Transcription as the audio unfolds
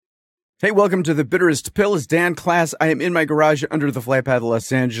Hey, welcome to The Bitterest Pill. It's Dan Class. I am in my garage under the flight path of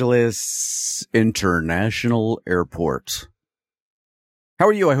Los Angeles International Airport. How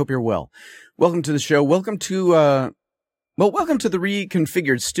are you? I hope you're well. Welcome to the show. Welcome to the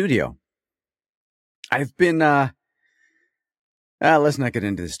reconfigured studio. I've been, let's not get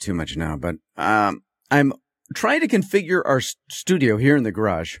into this too much now, but, I'm trying to configure our studio here in the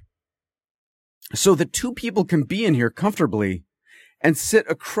garage so that two people can be in here comfortably and sit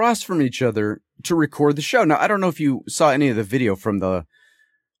across from each other to record the show. Now, I don't know if you saw any of the video from the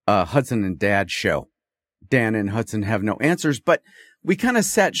Hudson and Dad show. Dan and Hudson have no answers, but we kind of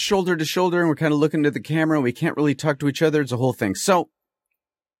sat shoulder to shoulder and we're kind of looking to the camera. We can't really talk to each other. It's a whole thing. So,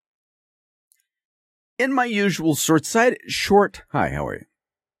 in my usual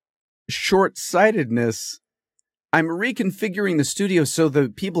short-sightedness, I'm reconfiguring the studio so the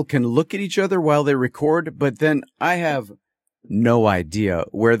people can look at each other while they record, but then I have no idea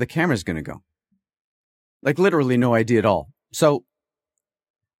where the camera's going to go. Like literally no idea at all. So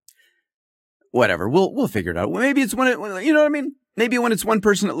whatever, we'll figure it out. Maybe it's you know what I mean? Maybe when it's one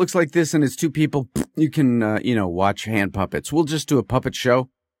person it looks like this and it's two people, you can watch hand puppets. We'll just do a puppet show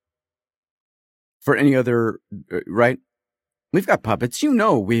for any other right? We've got puppets. You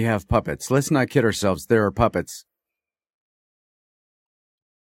know we have puppets. Let's not kid ourselves. There are puppets.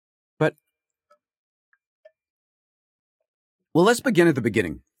 Well, let's begin at the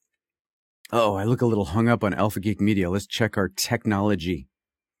beginning. Oh, I look a little hung up on Alpha Geek Media. Let's check our technology.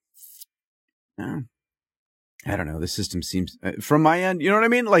 I don't know. The system seems, from my end, you know what I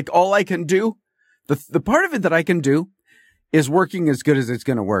mean? Like all I can do, the part of it that I can do is working as good as it's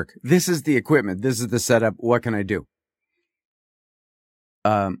going to work. This is the equipment. This is the setup. What can I do?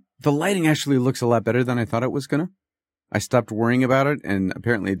 The lighting actually looks a lot better than I thought it was going to. I stopped worrying about it, and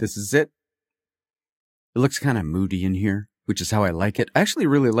apparently this is it. It looks kind of moody in here, which is how I like it. I actually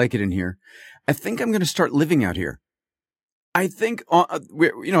really like it in here. I think I'm going to start living out here. I think, I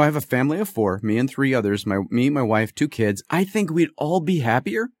have a family of 4, me and 3 others, my wife, 2 kids. I think we'd all be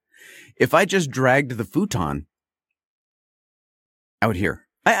happier if I just dragged the futon out here.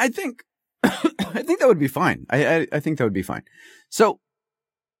 I think, I think that would be fine. I think that would be fine. So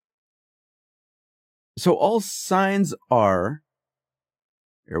all signs are,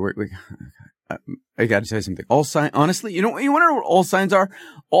 I got to tell you something. Honestly, you want to know what all signs are?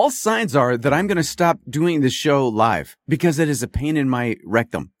 All signs are that I'm going to stop doing this show live because it is a pain in my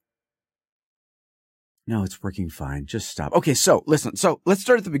rectum. No, it's working fine. Just stop. Okay, so listen. So let's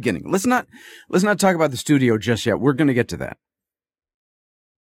start at the beginning. Let's not talk about the studio just yet. We're going to get to that.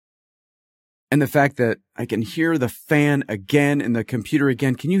 And the fact that I can hear the fan again and the computer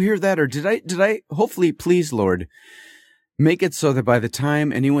again. Can you hear that? Or did I, hopefully, please, Lord, make it so that by the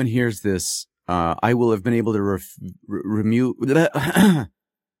time anyone hears this, I will have been able to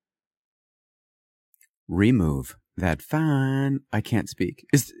remove that fan. I can't speak.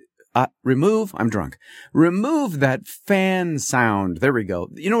 I'm drunk. Remove that fan sound. There we go.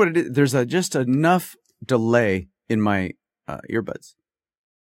 You know what it is? There's just enough delay in my earbuds.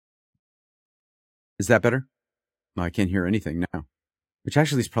 Is that better? No, I can't hear anything now, which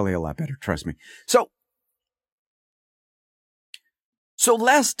actually is probably a lot better. Trust me. So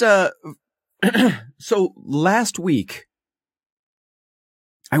last week,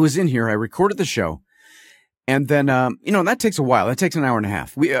 I was in here, I recorded the show, and then, that takes a while. That takes an hour and a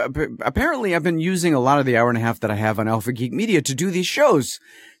half. Apparently I've been using a lot of the hour and a half that I have on Alpha Geek Media to do these shows.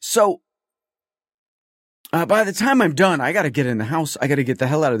 So, by the time I'm done, I gotta get in the house. I gotta get the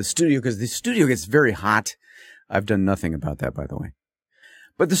hell out of the studio because the studio gets very hot. I've done nothing about that, by the way.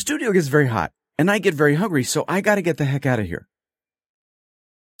 But the studio gets very hot and I get very hungry. So I gotta get the heck out of here.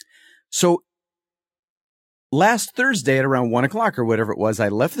 So last Thursday at around 1:00 or whatever it was, I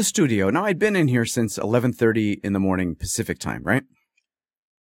left the studio. Now I'd been in here since 11:30 in the morning Pacific time, right?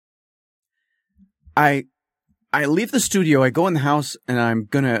 I leave the studio, I go in the house and I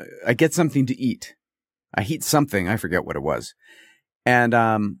get something to eat. I heat something, I forget what it was. And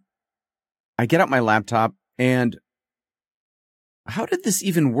I get out my laptop and how did this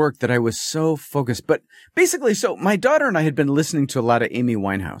even work that I was so focused? But basically, so my daughter and I had been listening to a lot of Amy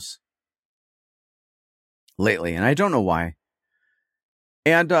Winehouse lately, and I don't know why.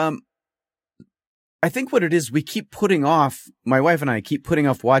 And I think what it is, my wife and I keep putting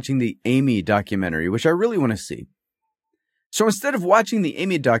off watching the Amy documentary, which I really want to see. So instead of watching the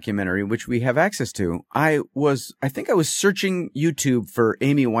Amy documentary, which we have access to, I think I was searching YouTube for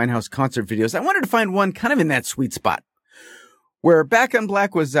Amy Winehouse concert videos. I wanted to find one kind of in that sweet spot where Back to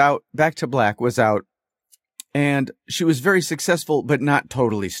Black was out, and she was very successful, but not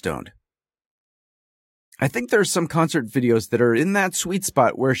totally stoned. I think there's some concert videos that are in that sweet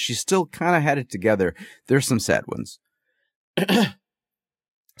spot where she still kind of had it together. There's some sad ones.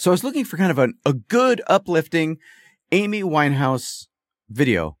 So I was looking for kind of a good, uplifting Amy Winehouse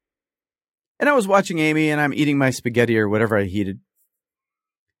video. And I was watching Amy and I'm eating my spaghetti or whatever I heated.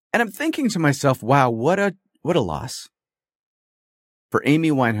 And I'm thinking to myself, wow, what a loss for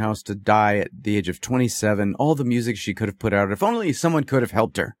Amy Winehouse to die at the age of 27. All the music she could have put out, if only someone could have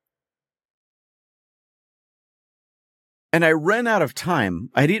helped her. And I ran out of time.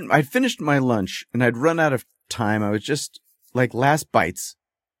 I'd finished my lunch and I'd run out of time. I was just like last bites.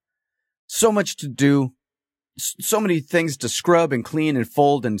 So much to do. So many things to scrub and clean and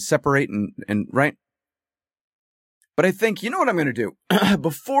fold and separate and right. But I think, you know what I'm going to do?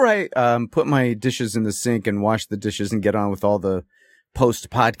 Before I put my dishes in the sink and wash the dishes and get on with all the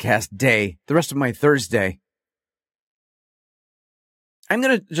post-podcast day, the rest of my Thursday, I'm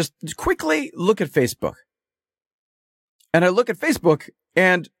going to just quickly look at Facebook. And I look at Facebook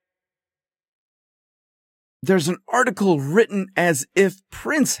and there's an article written as if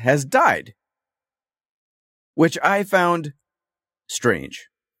Prince has died, which I found strange.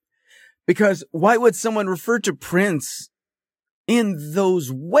 Because why would someone refer to Prince in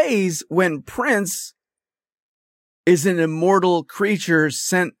those ways when Prince is an immortal creature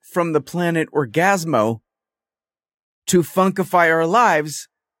sent from the planet Orgasmo to funkify our lives?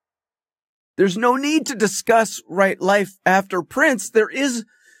 There's no need to discuss life after Prince. There is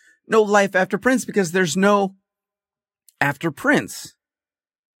no life after Prince because there's no after Prince.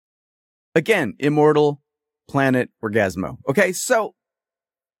 Again, immortal planet Orgasmo. Okay, so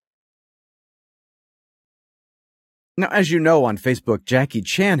now, as you know, on Facebook, Jackie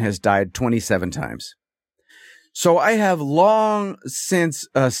Chan has died 27 times. So I have long since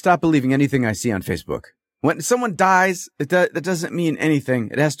stopped believing anything I see on Facebook. When someone dies, that doesn't mean anything.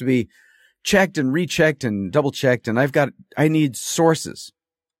 It has to be checked and rechecked and double checked. And I need sources.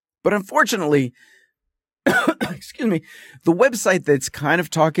 But unfortunately, excuse me, the website that's kind of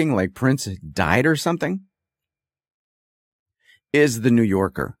talking like Prince died or something is The New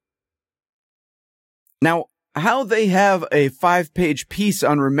Yorker. Now, how they have a 5-page piece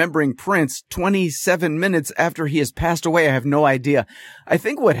on remembering Prince 27 minutes after he has passed away, I have no idea. I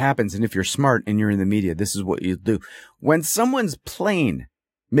think what happens, and if you're smart and you're in the media, this is what you do. When someone's plane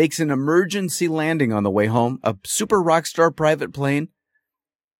makes an emergency landing on the way home, a super rock star private plane,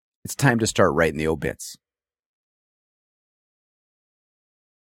 it's time to start writing the obits.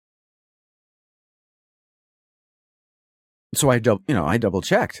 So I double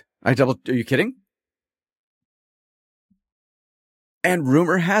checked. Are you kidding? And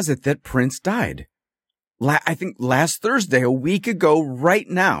rumor has it that Prince died. I think last Thursday, a week ago, right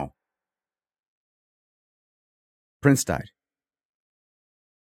now. Prince died.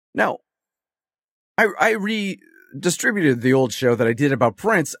 Now, I redistributed the old show that I did about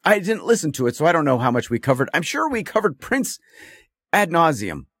Prince. I didn't listen to it, so I don't know how much we covered. I'm sure we covered Prince ad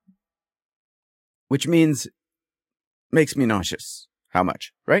nauseum, which makes me nauseous. How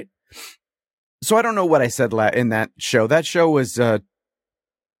much, right? So I don't know what I said in that show. That show was, I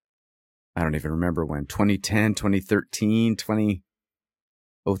don't even remember when, 2010, 2013,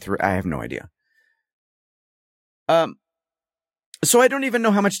 2003. I have no idea. So I don't even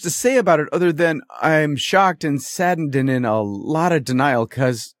know how much to say about it other than I'm shocked and saddened and in a lot of denial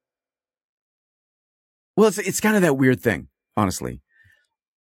because, well, it's kind of that weird thing, honestly.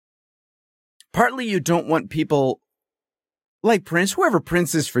 Partly you don't want people like Prince, whoever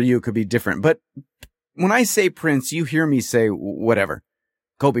Prince is for you could be different. But when I say Prince, you hear me say whatever,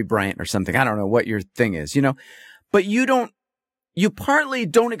 Kobe Bryant or something. I don't know what your thing is, but you partly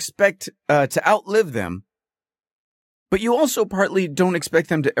don't expect to outlive them. But you also partly don't expect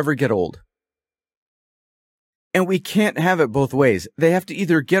them to ever get old. And we can't have it both ways. They have to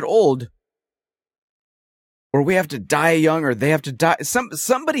either get old or we have to die young or they have to die.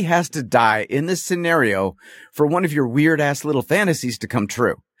 Somebody has to die in this scenario for one of your weird ass little fantasies to come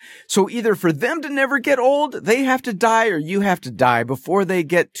true. So either for them to never get old, they have to die or you have to die before they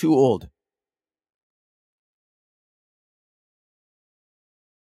get too old.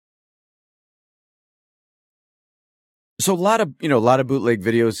 So a lot of bootleg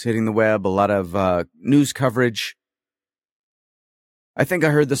videos hitting the web, a lot of news coverage. I think I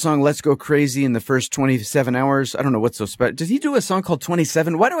heard the song Let's Go Crazy in the first 27 hours. I don't know what's so special. Did he do a song called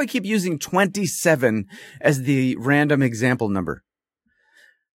 27? Why do I keep using 27 as the random example number?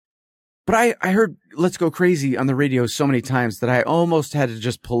 But I heard Let's Go Crazy on the radio so many times that I almost had to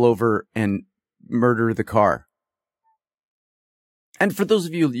just pull over and murder the car. And for those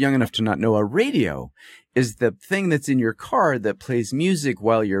of you young enough to not know, a radio is the thing that's in your car that plays music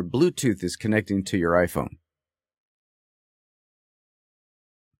while your Bluetooth is connecting to your iPhone.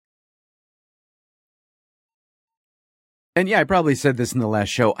 And yeah, I probably said this in the last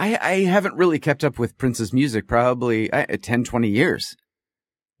show. I haven't really kept up with Prince's music probably 10, 20 years.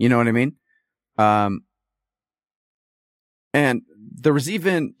 You know what I mean? And there was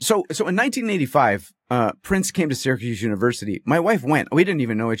even, so in 1985, Prince came to Syracuse University. My wife went. We didn't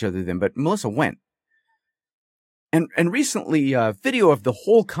even know each other then, but Melissa went. And recently, video of the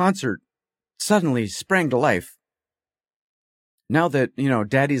whole concert suddenly sprang to life. Now that,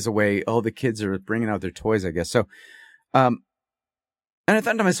 daddy's away, all the kids are bringing out their toys, I guess. So, and I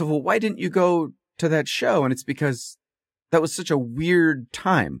thought to myself, well, why didn't you go to that show? And it's because that was such a weird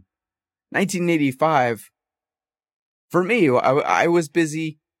time. 1985, for me, I was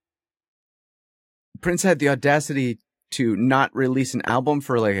busy. Prince had the audacity to not release an album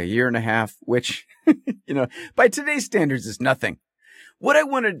for like a year and a half, which, by today's standards is nothing. What I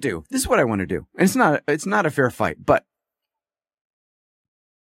want to do, this is what I want to do. And it's not a fair fight, but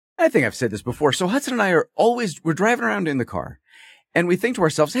I think I've said this before. So Hudson and I we're driving around in the car and we think to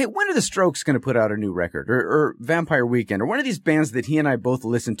ourselves, hey, when are the Strokes going to put out a new record or Vampire Weekend or one of these bands that he and I both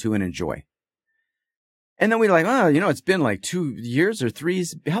listen to and enjoy? And then we're like, it's been like 2 years or 3.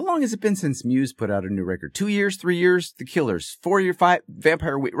 How long has it been since Muse put out a new record? 2 years, 3 years, The Killers, 4 years, 5,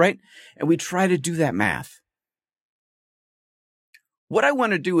 Vampire Weekend, right? And we try to do that math. What I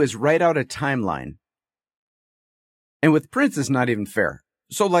want to do is write out a timeline. And with Prince, it's not even fair.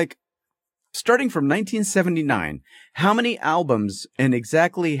 So like, starting from 1979, how many albums and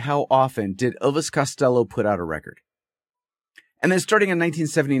exactly how often did Elvis Costello put out a record? And then starting in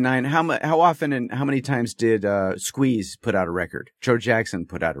 1979, how often and how many times did Squeeze put out a record? Joe Jackson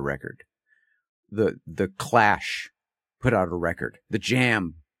put out a record. The Clash put out a record. The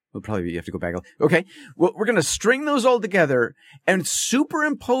Jam will probably you have to go back. Okay, well, we're going to string those all together and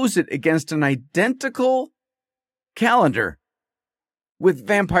superimpose it against an identical calendar with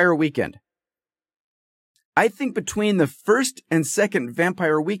Vampire Weekend. I think between the first and second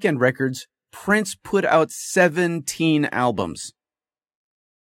Vampire Weekend records, Prince put out 17 albums.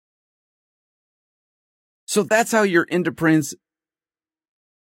 So that's how you're into Prince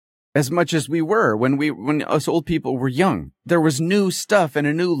as much as we were when us old people were young. There was new stuff and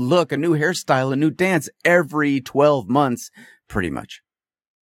a new look, a new hairstyle, a new dance every 12 months, pretty much.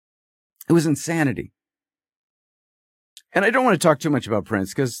 It was insanity. And I don't want to talk too much about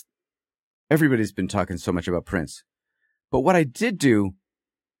Prince because everybody's been talking so much about Prince. But what I did do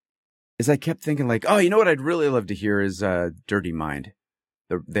is I kept thinking like, oh, you know what I'd really love to hear is Dirty Mind,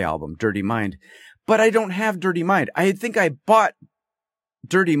 the album Dirty Mind. But I don't have Dirty Mind. I think I bought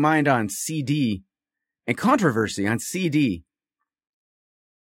Dirty Mind on CD and Controversy on CD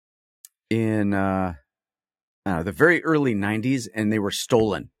in the very early 90s, and they were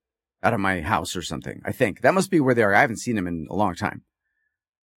stolen out of my house or something. I think that must be where they are. I haven't seen them in a long time.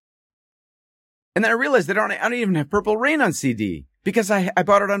 And then I realized that I don't even have Purple Rain on CD because I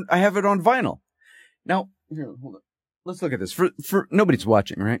bought it I have it on vinyl. Now, here, hold on. Let's look at this. For nobody's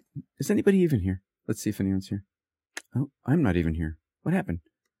watching, right? Is anybody even here? Let's see if anyone's here. Oh, I'm not even here. What happened?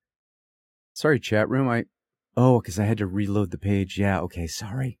 Sorry, chat room. Because I had to reload the page. Yeah, okay,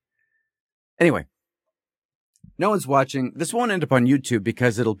 sorry. Anyway, no one's watching. This won't end up on YouTube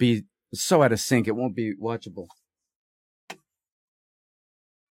because it'll be so out of sync, it won't be watchable.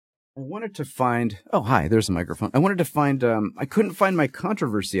 I wanted to find... Oh, hi, there's a microphone. I wanted to find... I couldn't find my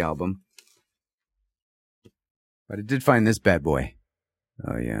Controversy album. But I did find this bad boy.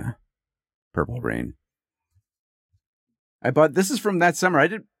 Oh, yeah. Purple Rain. I bought... This is from that summer.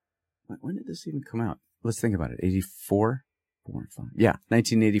 When did this even come out? Let's think about it. 84? 4 and 5. Yeah,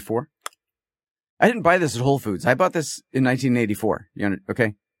 1984. I didn't buy this at Whole Foods. I bought this in 1984.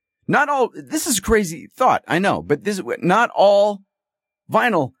 Okay? Not all... This is a crazy thought, I know. But not all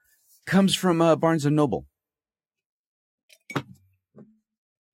vinyl comes from Barnes & Noble.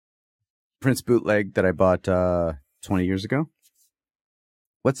 Prince bootleg that I bought 20 years ago.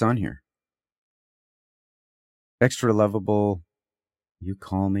 What's on here? Extra Lovable. You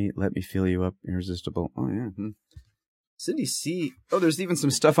Call Me. Let Me Feel You Up. Irresistible. Oh, yeah. Cindy C. Oh, there's even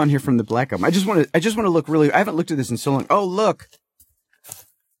some stuff on here from the Black Album. I just want to look really... I haven't looked at this in so long. Oh, look.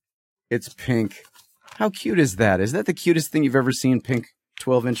 It's pink. How cute is that? Is that the cutest thing you've ever seen? Pink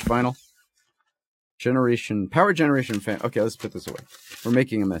 12-inch vinyl? Power Generation fan. Okay, let's put this away. We're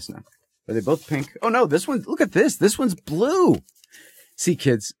making a mess now. Are they both pink? Oh, no, this one, look at this. This one's blue. See,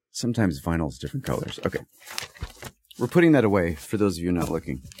 kids, sometimes vinyl's different colors. Okay. We're putting that away for those of you not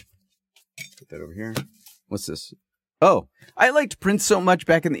looking. Put that over here. What's this? Oh, I liked Prince so much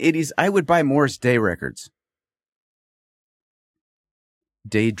back in the 80s, I would buy Morris Day records.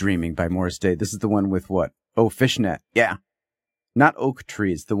 Daydreaming by Morris Day. This is the one with what? Oh, Fishnet. Yeah. Not Oak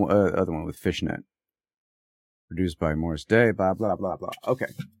Trees, the other one with Fishnet. Produced by Morris Day, blah, blah, blah, blah. Okay.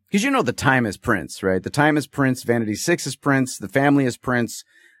 Because you know The Time is Prince, right? The Time is Prince, Vanity 6 is Prince, The Family is Prince.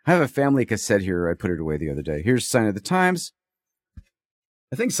 I have a Family cassette here. I put it away the other day. Here's Sign of the Times.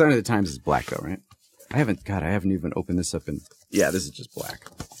 I think Sign of the Times is black, though, right? I haven't even opened this up in... Yeah, this is just black.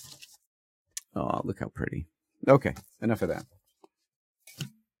 Oh, look how pretty. Okay, enough of that.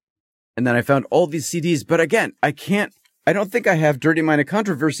 And then I found all these CDs, but again, I don't think I have Dirty Mind of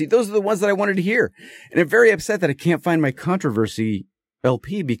Controversy. Those are the ones that I wanted to hear. And I'm very upset that I can't find my Controversy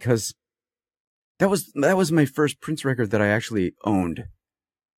LP because that was my first Prince record that I actually owned.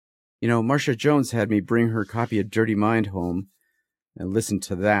 You know, Marcia Jones had me bring her copy of Dirty Mind home and listen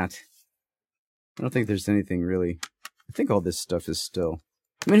to that. I don't think there's anything really. I think all this stuff is still.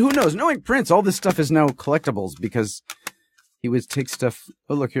 I mean, who knows? Knowing Prince, all this stuff is now collectibles because he would take stuff.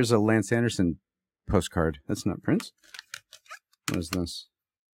 Oh, look, here's a Lance Anderson postcard. That's not Prince. What is this?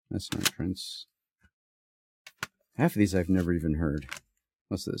 That's not Prince. Half of these I've never even heard.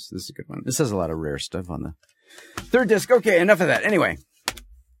 What's this? This is a good one. This has a lot of rare stuff on the third disc. Okay, enough of that. Anyway,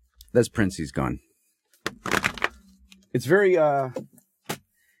 that's Prince. He's gone. It's very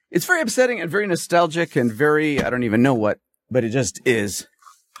upsetting and very nostalgic and very, I don't even know what, but it just is.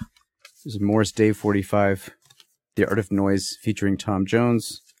 This is Morris Day 45, The Art of Noise featuring Tom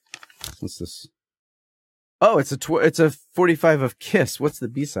Jones. What's this? Oh, it's a 45 of Kiss. What's the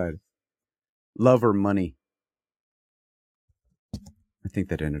B-side? Love or Money. I think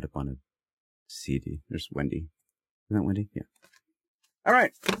that ended up on a CD. There's Wendy. Isn't that Wendy? Yeah. All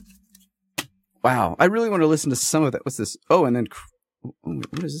right. Wow. I really want to listen to some of that. What's this? Oh, and then... Oh,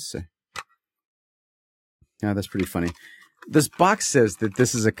 what does this say? Yeah, that's pretty funny. This box says that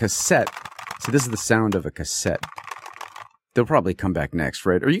this is a cassette. So this is the sound of a cassette. They'll probably come back next,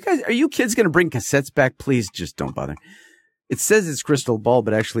 right? Are you kids going to bring cassettes back? Please just don't bother. It says it's Crystal Ball,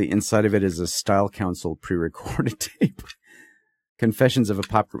 but actually inside of it is a Style Council pre-recorded tape. Confessions of a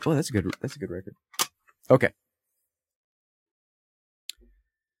Pop Group. Oh, that's a good record. Okay.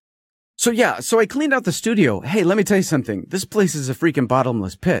 So I cleaned out the studio. Hey, let me tell you something. This place is a freaking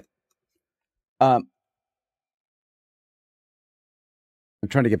bottomless pit. I'm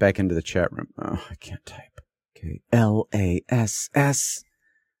trying to get back into the chat room. Oh, I can't type. Okay. LASS.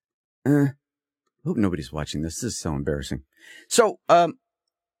 Hope nobody's watching this. This is so embarrassing. So,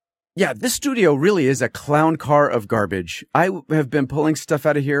 this studio really is a clown car of garbage. I have been pulling stuff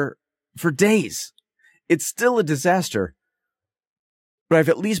out of here for days. It's still a disaster. But I've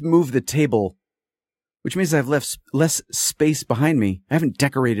at least moved the table, which means I've left less space behind me. I haven't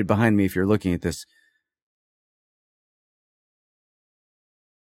decorated behind me if you're looking at this.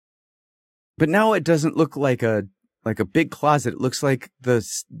 But now it doesn't look like a big closet. It looks like the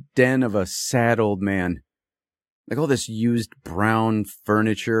den of a sad old man. Like all this used brown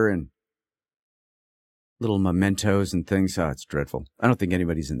furniture and little mementos and things. Oh, it's dreadful. I don't think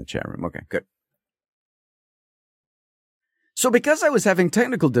anybody's in the chat room. Okay, good. So because I was having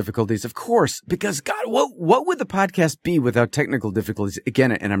technical difficulties, of course, because God, what would the podcast be without technical difficulties?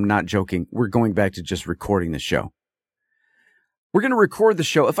 Again, and I'm not joking, we're going back to just recording the show. We're going to record the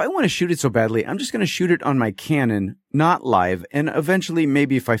show. If I want to shoot it so badly, I'm just going to shoot it on my Canon, not live. And eventually,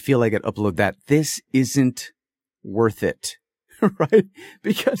 maybe if I feel like it, upload that. This isn't worth it, right?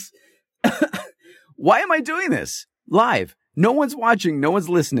 Because why am I doing this live? No one's watching. No one's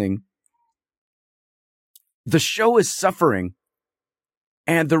listening. The show is suffering,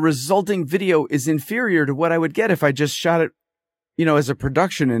 and the resulting video is inferior to what I would get if I just shot it, as a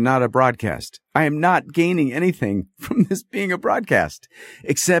production and not a broadcast. I am not gaining anything from this being a broadcast,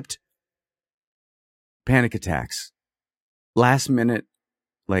 except panic attacks. Last minute,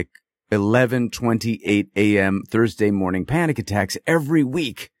 like 11:28 a.m. Thursday morning panic attacks every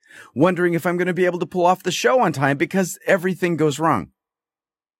week, wondering if I'm going to be able to pull off the show on time because everything goes wrong.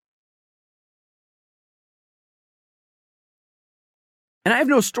 And I have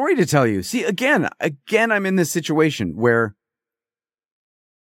no story to tell you. See, again, I'm in this situation where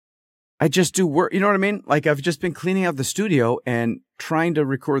I just do work. You know what I mean? Like I've just been cleaning out the studio and trying to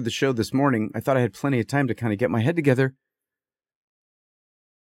record the show this morning. I thought I had plenty of time to kind of get my head together.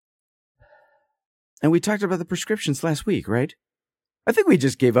 And we talked about the prescriptions last week, right? I think we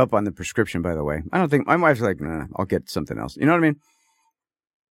just gave up on the prescription, by the way. I don't think my wife's like, nah, I'll get something else. You know what I mean?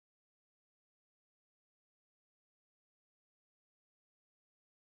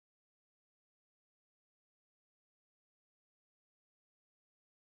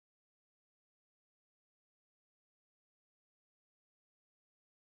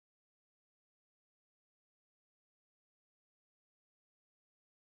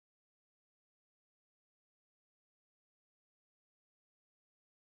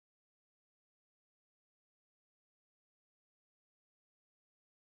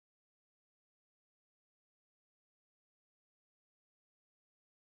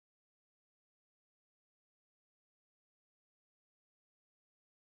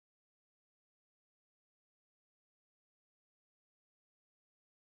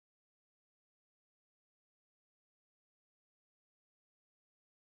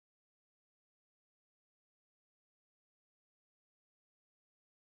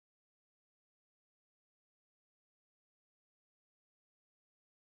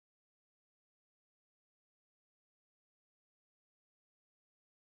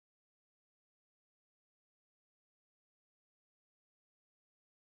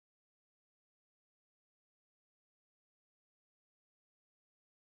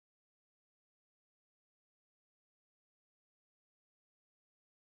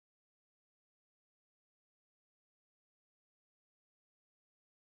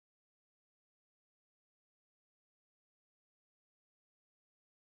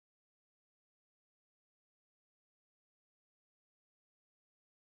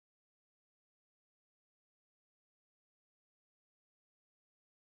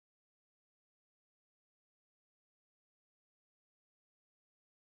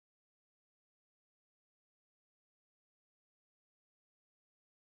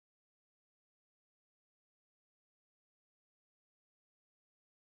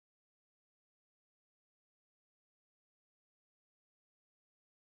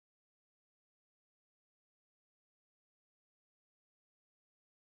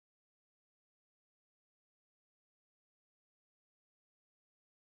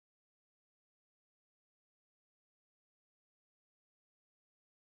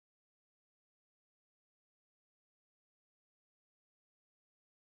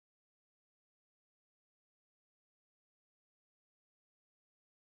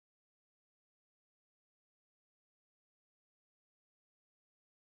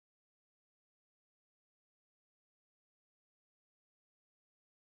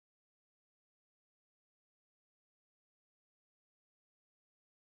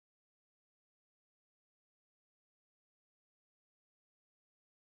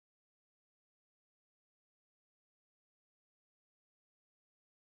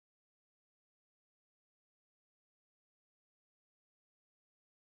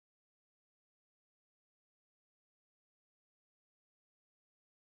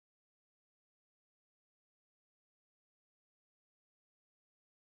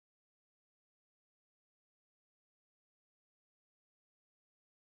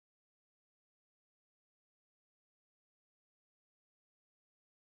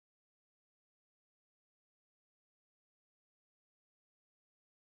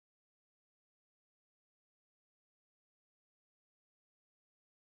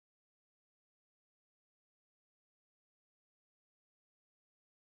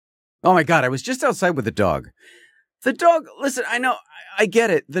 Oh my God, I was just outside with the dog. The dog, listen, I know, I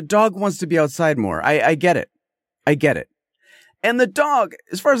get it. The dog wants to be outside more. I get it. I get it. And the dog,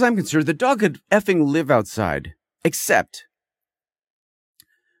 as far as I'm concerned, the dog could effing live outside. Except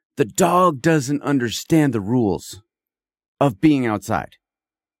the dog doesn't understand the rules of being outside.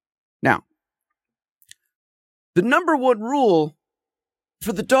 Now, the number one rule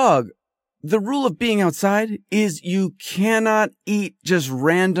for the dog, the rule of being outside, is you cannot eat just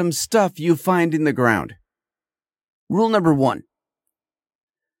random stuff you find in the ground. Rule number one.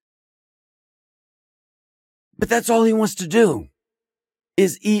 But that's all he wants to do,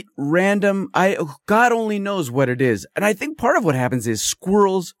 is eat random. God only knows what it is. And I think part of what happens is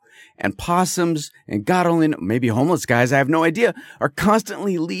squirrels and possums and God only knows, maybe homeless guys, I have no idea, are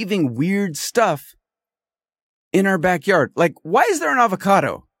constantly leaving weird stuff in our backyard. Like, why is there an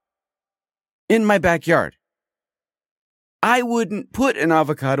avocado in my backyard? I wouldn't put an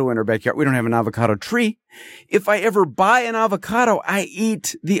avocado in our backyard. We don't have an avocado tree. If I ever buy an avocado, I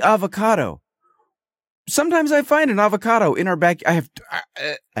eat the avocado. Sometimes I find an avocado in our back. I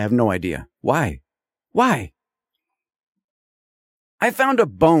have no idea. Why? I found a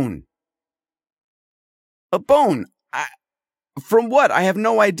bone. A bone. From what? I have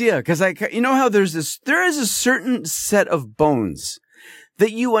no idea. Because you know how there is a certain set of bones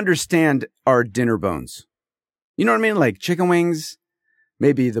that you understand are dinner bones. You know what I mean? Like chicken wings,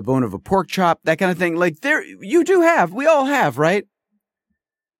 maybe the bone of a pork chop, that kind of thing. Like we all have, right?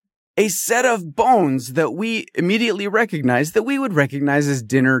 A set of bones that we immediately recognize, that we would recognize as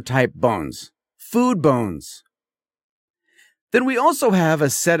dinner type bones, food bones. Then we also have a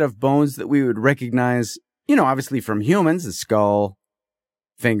set of bones that we would recognize, obviously from humans, the skull,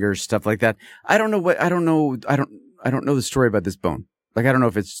 fingers, stuff like that. I don't know the story about this bone. Like, I don't know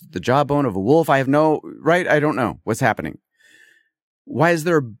if it's the jawbone of a wolf. I don't know what's happening. Why is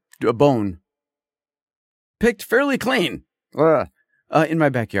there a bone picked fairly clean in my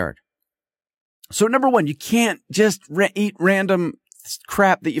backyard? So number one, you can't just eat random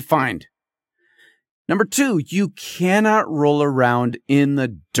crap that you find. Number two, you cannot roll around in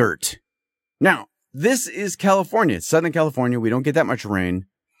the dirt. Now, this is California. It's Southern California. We don't get that much rain,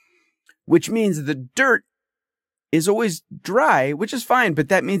 which means the dirt is always dry, which is fine, but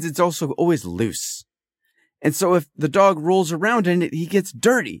that means it's also always loose. And so if the dog rolls around in it, he gets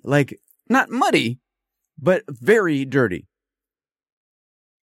dirty, like not muddy, but very dirty.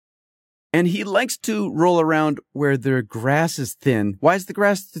 And he likes to roll around where the grass is thin. Why is the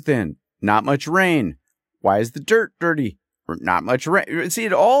grass thin? Not much rain. Why is the dirt dirty? Not much rain. See,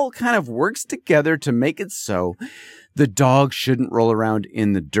 it all kind of works together to make it so the dog shouldn't roll around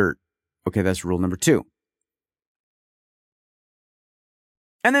in the dirt. Okay, that's rule number two.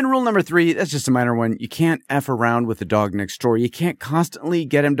 And then rule number three, that's just a minor one. You can't F around with the dog next door. You can't constantly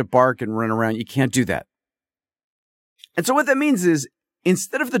get him to bark and run around. You can't do that. And so what that means is,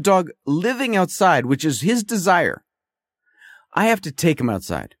 instead of the dog living outside, which is his desire, I have to take him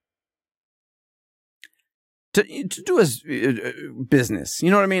outside to do his business.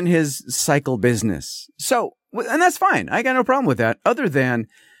 You know what I mean? His cycle business. So, and that's fine. I got no problem with that.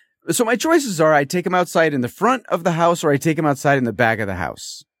 So my choices are, I take him outside in the front of the house or I take him outside in the back of the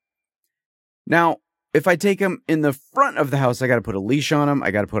house. Now, if I take him in the front of the house, I got to put a leash on him.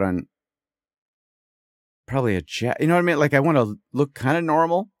 I got to put on probably a jacket. You know what I mean? Like, I want to look kind of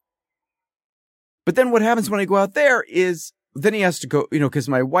normal. But then what happens when I go out there is then he has to go, because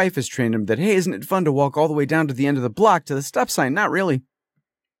my wife has trained him that, hey, isn't it fun to walk all the way down to the end of the block to the stop sign? Not really.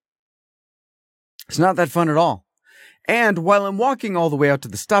 It's not that fun at all. And while I'm walking all the way out to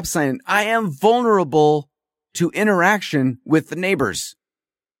the stop sign, I am vulnerable to interaction with the neighbors.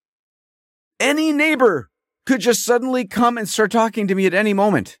 Any neighbor could just suddenly come and start talking to me at any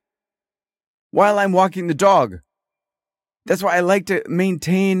moment while I'm walking the dog. That's why I like to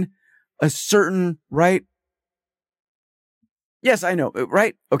maintain a certain, right? Yes, I know,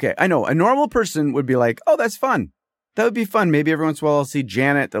 right? Okay, I know. A normal person would be like, oh, that's fun. That would be fun. Maybe every once in a while I'll see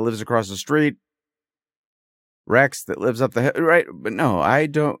Janet that lives across the street. Rex that lives up the hill, right? But no, I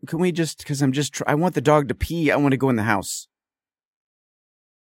don't. Can we just, because I want the dog to pee. I want to go in the house.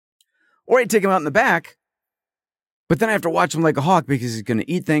 Or I take him out in the back, but then I have to watch him like a hawk because he's going to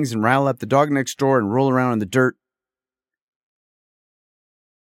eat things and rile up the dog next door and roll around in the dirt.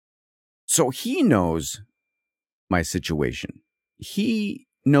 So he knows my situation. He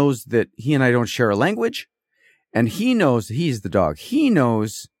knows that he and I don't share a language, and he knows he's the dog. He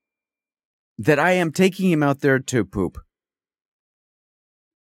knows that I am taking him out there to poop.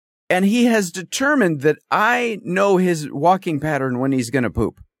 And he has determined that I know his walking pattern when he's going to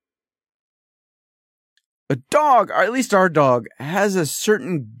poop. A dog, or at least our dog, has a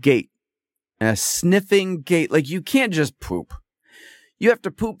certain gait. a sniffing gait. Like, you can't just poop. You have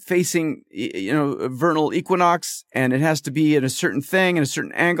to poop facing, vernal equinox, and it has to be in a certain thing, in a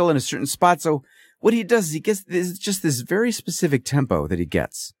certain angle, in a certain spot. So what he does is he gets this very specific tempo that he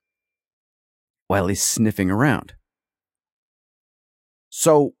gets while he's sniffing around.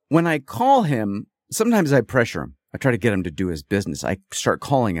 So when I call him, sometimes I pressure him. I try to get him to do his business. I start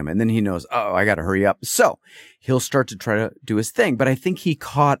calling him, and then he knows, oh, I got to hurry up. So he'll start to try to do his thing. But I think he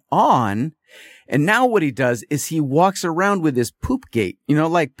caught on. And now what he does is he walks around with his poop gait,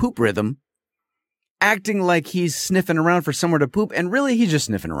 like poop rhythm, acting like he's sniffing around for somewhere to poop. And really, he's just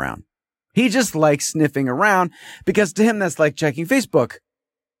sniffing around. He just likes sniffing around because to him, that's like checking Facebook.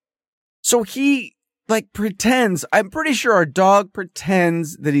 So he pretends, I'm pretty sure our dog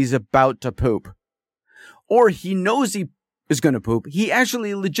pretends that he's about to poop. Or he knows he is going to poop. He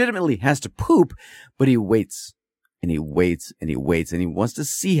actually legitimately has to poop, but he waits and he waits and he waits and he wants to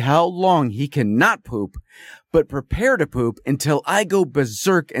see how long he cannot poop, but prepare to poop until I go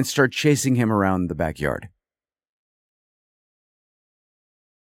berserk and start chasing him around the backyard.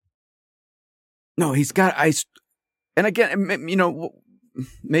 No, he's got ice. And again,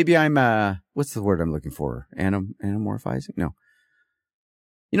 maybe I'm, what's the word I'm looking for? Anamorphizing? No.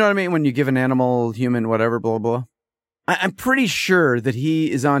 You know what I mean? When you give an animal, human, whatever, blah, blah. I'm pretty sure that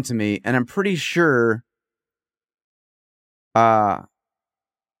he is onto me, and I'm pretty sure that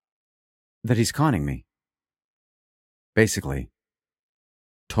he's conning me. Basically.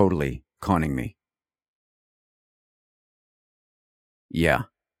 Totally conning me. Yeah.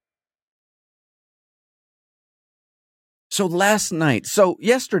 So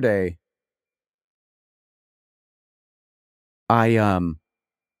yesterday,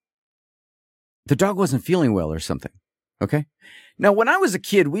 the dog wasn't feeling well or something. Okay. Now, when I was a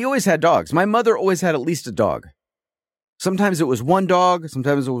kid, we always had dogs. My mother always had at least a dog. Sometimes it was one dog.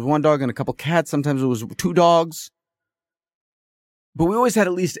 Sometimes it was one dog and a couple cats. Sometimes it was two dogs. But we always had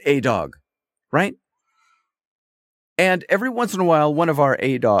at least a dog, right? And every once in a while, one of our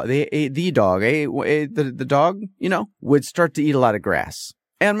the dog, would start to eat a lot of grass.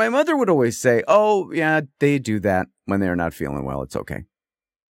 And my mother would always say, oh, yeah, they do that when they're not feeling well. It's okay.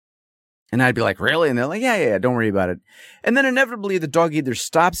 And I'd be like, really? And they're like, yeah, don't worry about it. And then inevitably, the dog either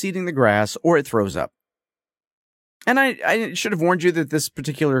stops eating the grass or it throws up. And I should have warned you that this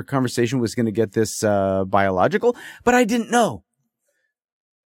particular conversation was going to get this biological, but I didn't know.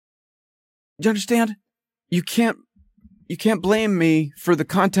 Do you understand? You can't blame me for the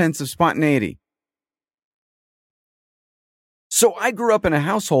contents of spontaneity. So I grew up in a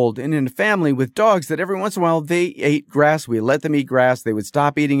household and in a family with dogs that every once in a while they ate grass. We let them eat grass. They would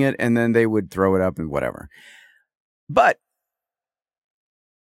stop eating it and then they would throw it up and whatever. But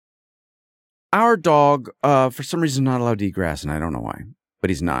our dog, for some reason, not allowed to eat grass, and I don't know why, but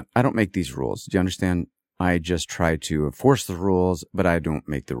he's not. I don't make these rules. Do you understand? I just try to enforce the rules, but I don't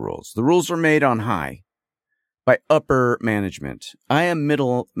make the rules. The rules are made on high by upper management. I am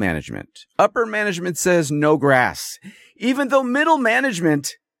middle management. Upper management says no grass, even though middle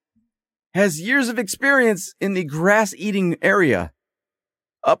management has years of experience in the grass eating area.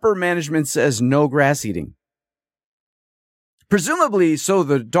 Upper management says no grass eating. Presumably so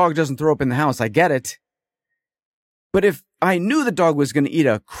the dog doesn't throw up in the house. I get it. But if I knew the dog was going to eat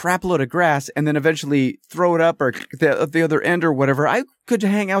a crap load of grass and then eventually throw it up or the other end or whatever, I could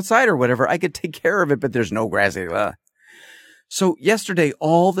hang outside or whatever. I could take care of it, but there's no grass. So yesterday,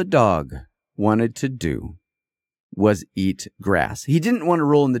 all the dog wanted to do was eat grass. He didn't want to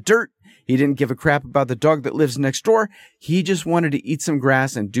roll in the dirt. He didn't give a crap about the dog that lives next door. He just wanted to eat some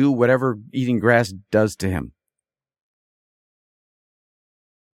grass and do whatever eating grass does to him.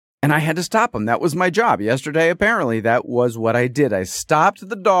 And I had to stop him. That was my job. Yesterday, apparently, that was what I did. I stopped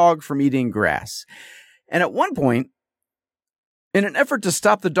the dog from eating grass. And at one point, in an effort to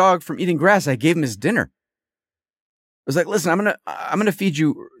stop the dog from eating grass, I gave him his dinner. I was like, listen, I'm gonna feed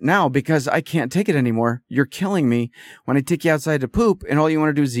you now because I can't take it anymore. You're killing me when I take you outside to poop, and all you want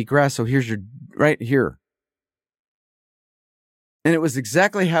to do is eat grass, so here's your right here. And it was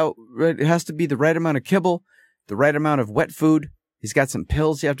exactly how it has to be: the right amount of kibble, the right amount of wet food. He's got some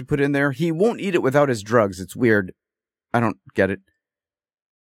pills you have to put in there. He won't eat it without his drugs. It's weird. I don't get it.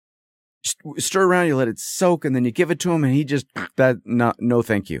 Just stir around, you let it soak, and then you give it to him, and he just, no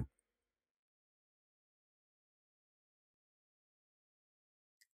thank you.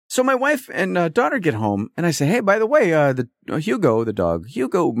 So my wife and daughter get home, and I say, hey, by the way, Hugo, the dog,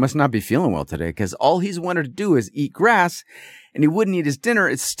 Hugo must not be feeling well today, because all he's wanted to do is eat grass, and he wouldn't eat his dinner.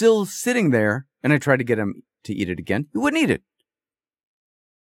 It's still sitting there, and I tried to get him to eat it again. He wouldn't eat it.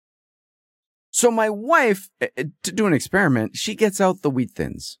 So my wife, to do an experiment, she gets out the Wheat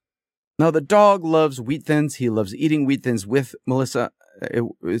Thins. Now, the dog loves Wheat Thins. He loves eating Wheat Thins with Melissa.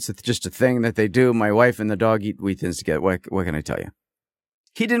 It's just a thing that they do. My wife and the dog eat Wheat Thins together. What can I tell you?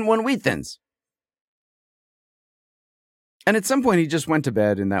 He didn't want Wheat Thins. And at some point, he just went to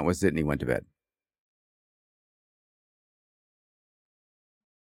bed, and that was it, and he went to bed.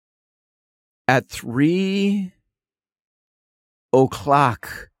 At 3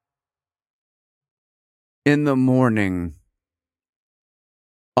 o'clock in the morning,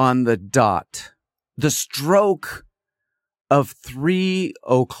 on the dot, the stroke of 3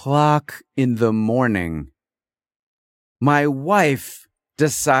 o'clock in the morning, my wife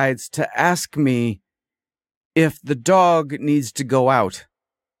decides to ask me if the dog needs to go out.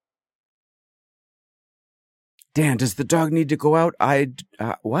 Dan, does the dog need to go out?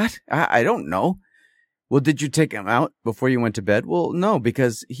 What? I don't know. Well, did you take him out before you went to bed? Well, no,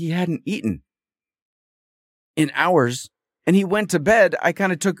 because he hadn't eaten in hours, and he went to bed. I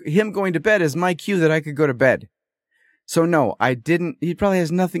kind of took him going to bed as my cue that I could go to bed. So no, I didn't. He probably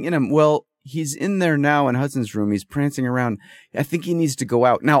has nothing in him. Well, he's in there now in Hudson's room. He's prancing around. I think he needs to go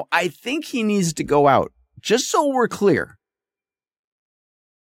out. Now, I think he needs to go out, just so we're clear,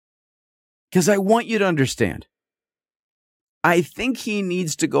 because I want you to understand. I think he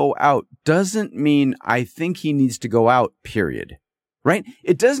needs to go out doesn't mean I think he needs to go out, period. Right?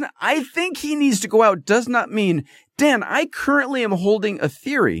 It doesn't, I think he needs to go out does not mean, Dan, I currently am holding a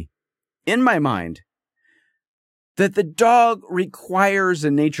theory in my mind that the dog requires a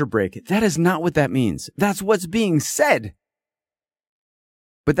nature break. That is not what that means. That's what's being said.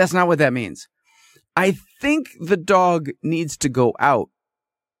 But that's not what that means. I think the dog needs to go out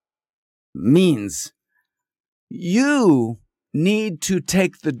means you need to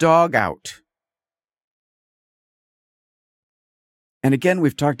take the dog out. And again,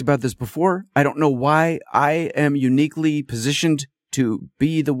 we've talked about this before. I don't know why I am uniquely positioned to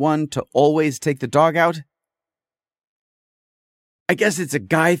be the one to always take the dog out. I guess it's a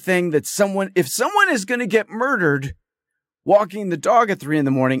guy thing that if someone is going to get murdered walking the dog at 3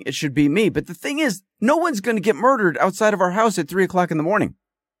 a.m, it should be me. But the thing is, no one's going to get murdered outside of our house at 3 o'clock in the morning.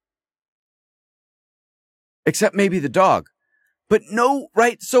 Except maybe the dog. But no,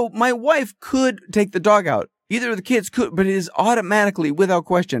 right? So my wife could take the dog out. Either of the kids could, but it is automatically, without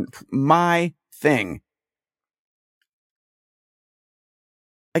question, my thing.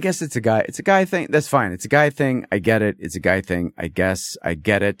 I guess it's a guy thing. That's fine. It's a guy thing. I get it. It's a guy thing. I guess I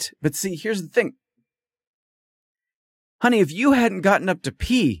get it. But see, here's the thing. Honey, if you hadn't gotten up to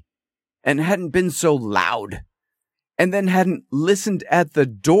pee and hadn't been so loud and then hadn't listened at the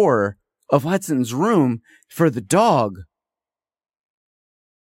door of Hudson's room for the dog,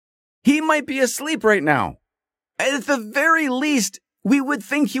 he might be asleep right now. At the very least, we would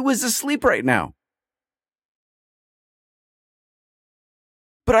think he was asleep right now.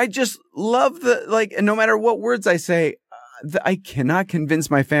 But I just love and no matter what words I say, I cannot convince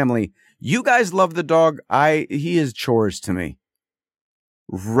my family. You guys love the dog. He is chores to me.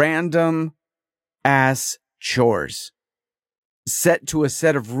 Random ass chores. Set to a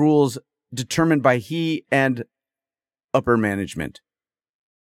set of rules determined by he and upper management.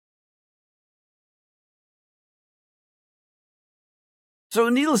 So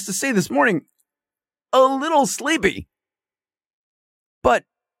needless to say, this morning, a little sleepy. But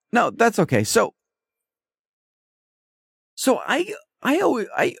no, that's okay. So I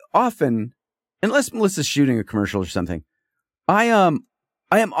often, unless Melissa's shooting a commercial or something, I am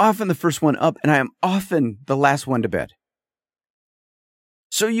often the first one up, and I am often the last one to bed.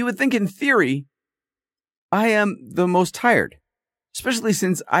 So you would think in theory, I am the most tired, especially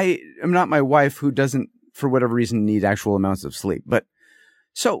since I am not my wife, who doesn't, for whatever reason, need actual amounts of sleep. But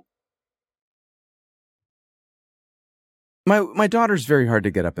so my daughter's very hard to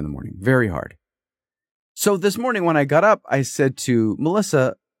get up in the morning, very hard. So this morning when I got up, I said to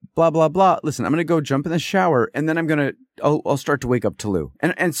Melissa, blah, blah, blah, listen, I'm going to go jump in the shower, and then I'll start to wake up Talou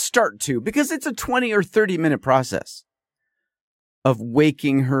and start to, because it's a 20 or 30 minute process of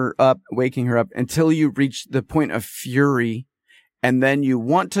waking her up until you reach the point of fury. And then you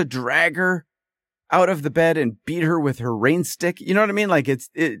want to drag her out of the bed and beat her with her rain stick. You know what I mean? Like it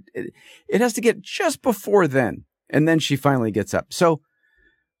has to get just before then. And then she finally gets up. So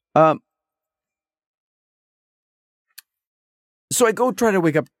I go try to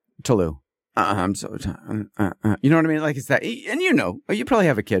wake up Talou. I'm so tired. You know what I mean? Like it's that, and you probably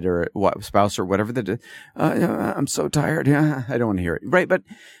have a kid or a spouse or whatever that, I'm so tired. Yeah, I don't want to hear it. Right. But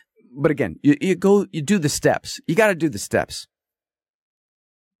again, you do the steps. You got to do the steps.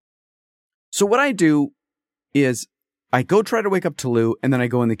 So what I do is I go try to wake up Tulu, and then I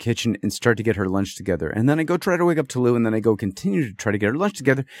go in the kitchen and start to get her lunch together. And then I go try to wake up Tulu, and then I go continue to try to get her lunch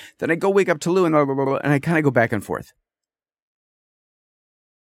together. Then I go wake up Tulu, and blah, blah, blah, blah, and I kind of go back and forth.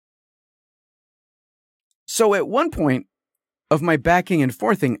 So at one point of my backing and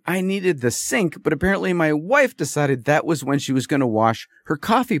forthing, I needed the sink, but apparently my wife decided that was when she was going to wash her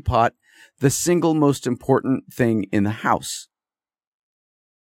coffee pot, the single most important thing in the house.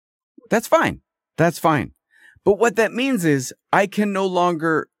 That's fine. That's fine. But what that means is I can no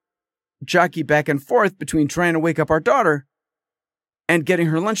longer jockey back and forth between trying to wake up our daughter and getting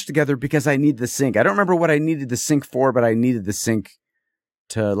her lunch together because I need the sink. I don't remember what I needed the sink for, but I needed the sink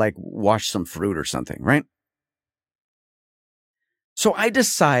to like wash some fruit or something, right? So I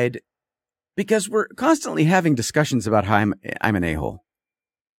decide, because we're constantly having discussions about how I'm an a-hole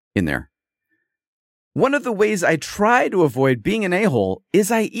in there. One of the ways I try to avoid being an a-hole is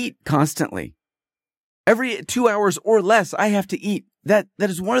I eat constantly. Every 2 hours or less, I have to eat. That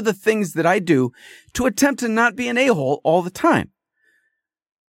is one of the things that I do to attempt to not be an a-hole all the time.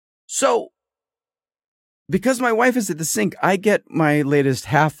 So, because my wife is at the sink, I get my latest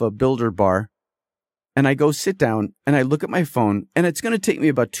half a Builder bar, and I go sit down, and I look at my phone, and it's going to take me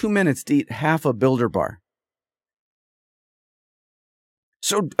about 2 minutes to eat half a Builder bar.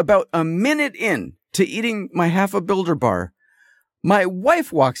 So, about a minute in to eating my half a Builder bar, my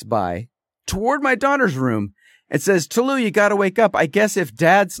wife walks by toward my daughter's room and says, Tulu, you got to wake up. I guess if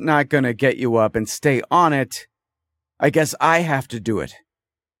Dad's not going to get you up and stay on it, I guess I have to do it.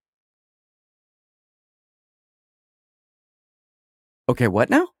 Okay, what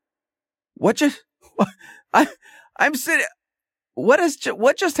now? I'm sitting.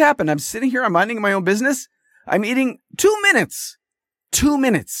 What just happened? I'm sitting here. I'm minding my own business. I'm eating 2 minutes. 2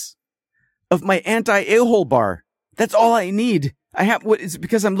 minutes of my anti-a-hole bar. That's all I need. Is it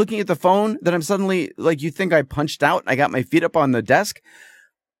because I'm looking at the phone that I'm suddenly, like, you think I punched out? I got my feet up on the desk.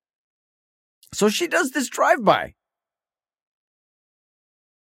 So she does this drive-by.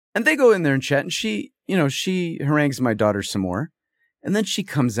 And they go in there and chat, and she harangues my daughter some more. And then she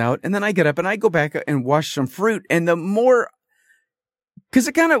comes out, and then I get up and I go back and wash some fruit. And the more, because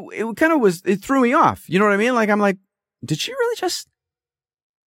it threw me off. You know what I mean? Like, I'm like, did she really just,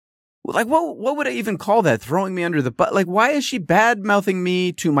 like, what would I even call that? Throwing me under the butt? Like, why is she bad mouthing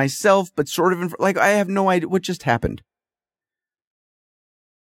me to myself, but sort of, like, I have no idea what just happened.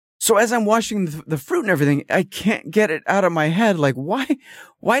 So as I'm washing the fruit and everything, I can't get it out of my head. Like,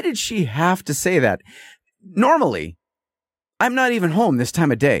 why did she have to say that? Normally, I'm not even home this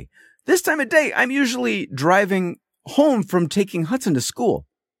time of day. This time of day, I'm usually driving home from taking Hudson to school.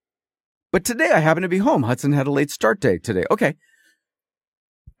 But today I happen to be home. Hudson had a late start day today. Okay.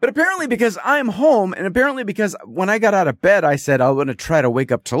 But apparently because I'm home, and apparently because when I got out of bed, I said, I'm going to try to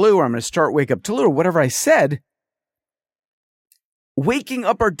wake up Tulu, or I'm going to start wake up Tulu, or whatever I said. Waking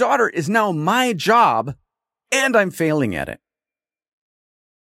up our daughter is now my job, and I'm failing at it.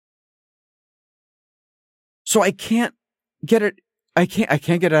 So I can't get it. I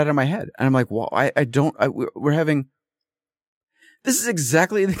can't get it out of my head. And I'm like, well, we're having, this is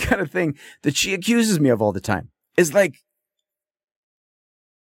exactly the kind of thing that she accuses me of all the time. It's like,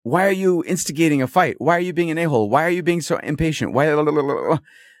 why are you instigating a fight? Why are you being an a-hole? Why are you being so impatient?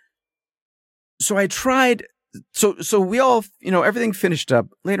 So I tried, so we all, everything finished up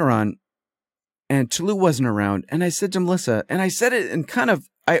later on, and Tulu wasn't around. And I said to Melissa, and I said it in kind of,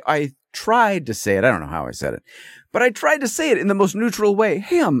 I tried to say it. I don't know how I said it, but I tried to say it in the most neutral way.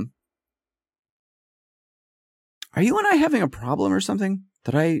 Hey, are you and I having a problem or something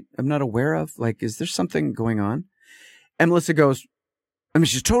that I am not aware of? Like, is there something going on? And Melissa goes,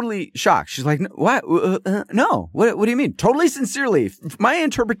 she's totally shocked. She's like, what? No. What do you mean? Totally sincerely. My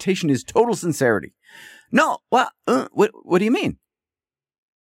interpretation is total sincerity. No. What do you mean?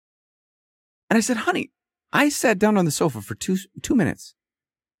 And I said, honey, I sat down on the sofa for two minutes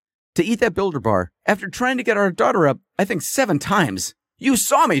to eat that Builder bar after trying to get our daughter up, I think 7 times. You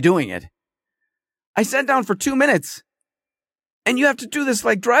saw me doing it. I sat down for 2 minutes, and you have to do this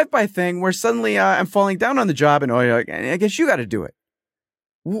like drive-by thing where suddenly I'm falling down on the job, and I guess you got to do it.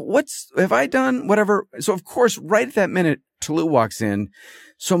 Have I done whatever? So of course, right at that minute, Tulu walks in.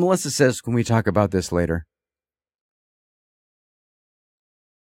 So Melissa says, can we talk about this later?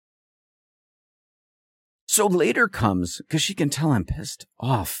 So later comes, because she can tell I'm pissed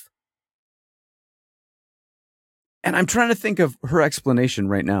off. And I'm trying to think of her explanation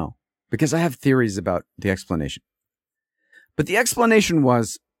right now, because I have theories about the explanation. But the explanation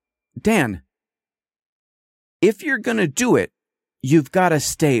was, Dan, if you're going to do it, you've got to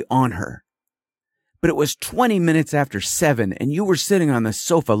stay on her. but it was 20 minutes after 7 and you were sitting on the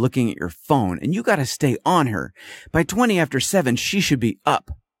sofa looking at your phone and you got to stay on her. By 20 after 7, she should be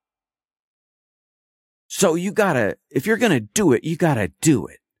up. So you gotta, if you're going to do it, you got to do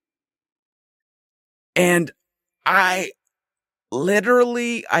it. And I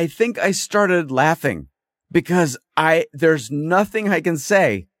think I started laughing because there's nothing I can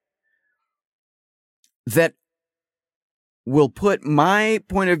say that will put my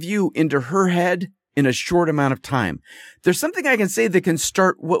point of view into her head in a short amount of time. There's something I can say that can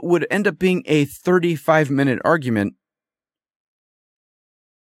start what would end up being a 35-minute argument.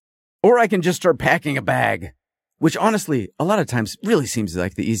 Or I can just start packing a bag, which honestly, a lot of times really seems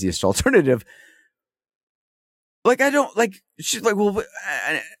like the easiest alternative. Like, she's like, well,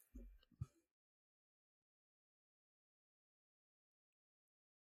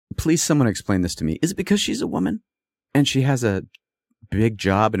 please someone explain this to me. Is it because she's a woman and she has a big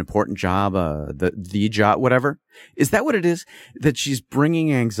job, an important job, the job, whatever? Is that what it is? That she's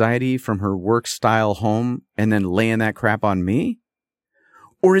bringing anxiety from her work style home and then laying that crap on me?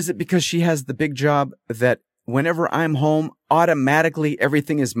 Or is it because she has the big job that whenever I'm home, automatically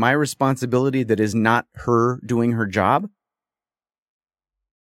everything is my responsibility that is not her doing her job?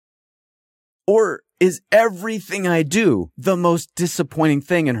 Or is everything I do the most disappointing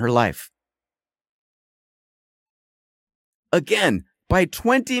thing in her life? Again, by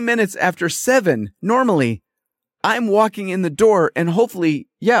 20 minutes after 7, normally, I'm walking in the door and hopefully,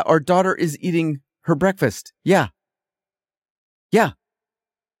 our daughter is eating her breakfast. Yeah,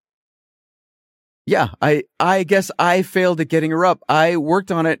 I guess I failed at getting her up. I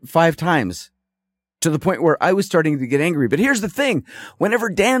worked on it 5 times to the point where I was starting to get angry. But here's the thing. Whenever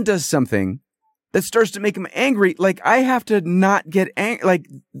Dan does something that starts to make him angry, like I have to not get angry, like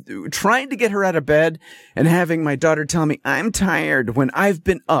trying to get her out of bed and having my daughter tell me I'm tired when I've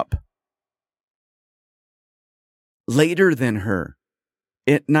been up later than her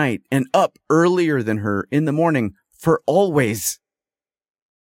at night and up earlier than her in the morning for always.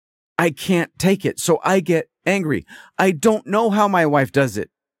 I can't take it, so I get angry. I don't know how my wife does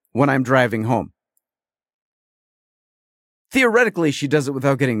it when I'm driving home. Theoretically, she does it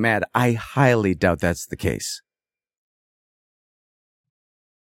without getting mad. I highly doubt that's the case.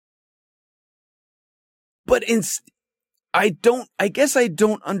 But I guess I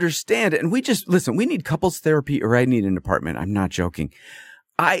don't understand. And we need couples therapy or I need an apartment. I'm not joking.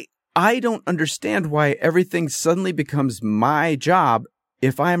 I don't understand why everything suddenly becomes my job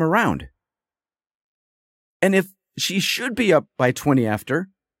if I'm around. And if she should be up by 20 after,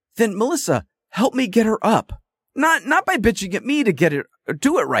 then Melissa, help me get her up. Not by bitching at me to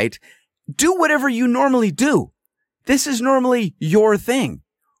do it right. Do whatever you normally do. This is normally your thing.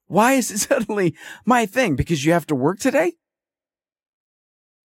 Why is it suddenly my thing? Because you have to work today?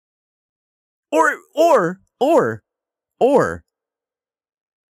 Or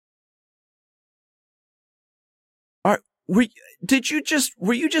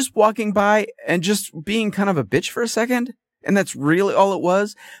were you just walking by and just being kind of a bitch for a second? And that's really all it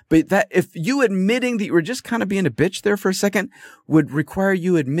was? But that if you admitting that you were just kind of being a bitch there for a second would require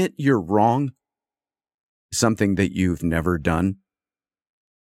you admit you're wrong, something that you've never done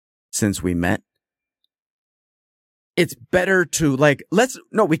since we met. It's better to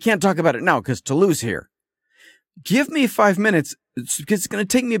we can't talk about it now because Toulouse here. Give me 5 minutes because it's going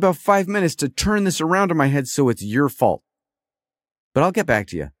to take me about 5 minutes to turn this around in my head so it's your fault. But I'll get back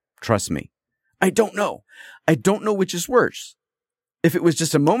to you. Trust me. I don't know. I don't know which is worse. If it was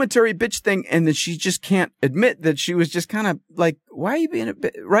just a momentary bitch thing and that she just can't admit that she was just kind of like, why are you being a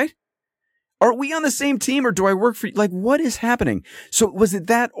bitch, right? Are we on the same team or do I work for you? Like, what is happening? So was it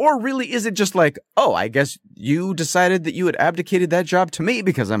that or really is it just like, oh, I guess you decided that you had abdicated that job to me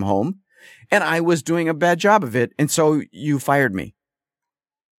because I'm home and I was doing a bad job of it. And so you fired me.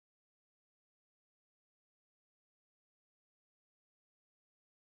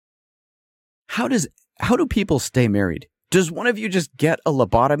 How do people stay married? Does one of you just get a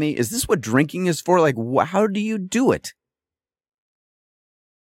lobotomy? Is this what drinking is for? Like, how do you do it?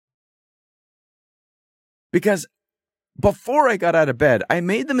 Because before I got out of bed, I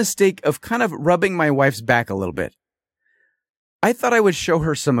made the mistake of kind of rubbing my wife's back a little bit. I thought I would show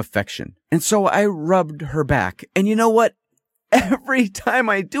her some affection. And so I rubbed her back. And you know what? Every time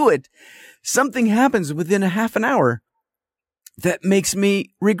I do it, something happens within a half an hour that makes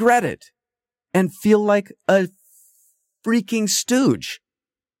me regret it and feel like a freaking stooge.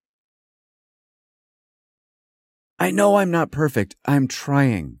 I know I'm not perfect. I'm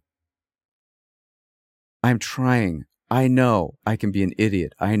trying. I know I can be an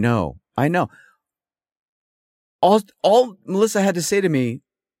idiot. I know. All Melissa had to say to me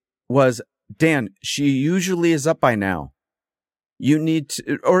was, Dan, she usually is up by now. You need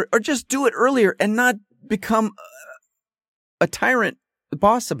to, or just do it earlier and not become a tyrant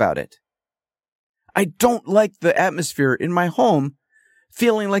boss about it. I don't like the atmosphere in my home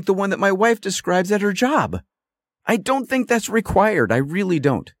feeling like the one that my wife describes at her job. I don't think that's required. I really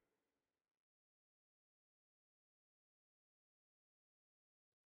don't.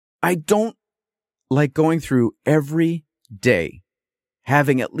 I don't like going through every day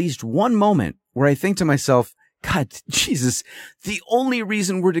having at least one moment where I think to myself, God, Jesus, the only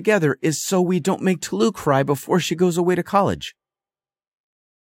reason we're together is so we don't make Tulu cry before she goes away to college.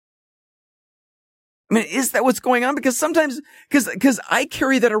 I mean, is that what's going on? Because sometimes, because I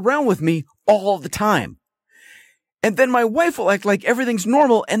carry that around with me all the time. And then my wife will act like everything's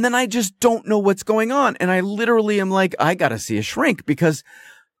normal, and then I just don't know what's going on. And I literally am like, I gotta see a shrink because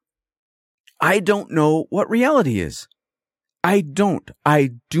I don't know what reality is. I do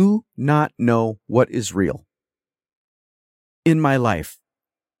not know what is real in my life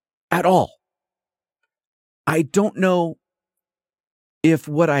at all. I don't know if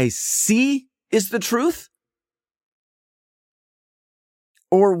what I see is the truth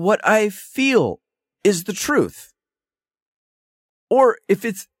or what I feel is the truth. Or if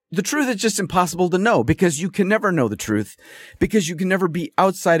it's the truth, it's just impossible to know because you can never know the truth because you can never be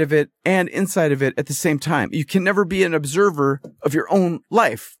outside of it and inside of it at the same time. You can never be an observer of your own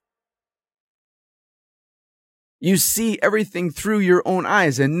life. You see everything through your own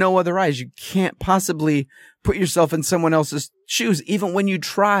eyes and no other eyes. You can't possibly put yourself in someone else's shoes, even when you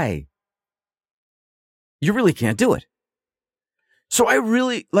try. You really can't do it. So I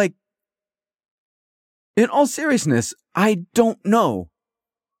really, in all seriousness, I don't know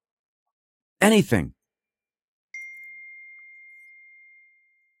anything.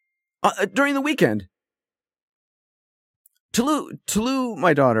 During the weekend, Tulu,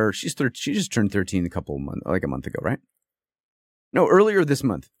 my daughter, she just turned 13 a month ago, right? No, earlier this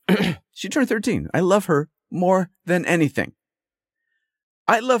month. She turned 13. I love her more than anything.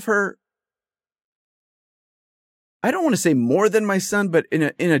 I love her. I don't want to say more than my son, but in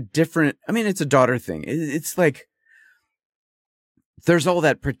a different, I mean, it's a daughter thing. It's like, there's all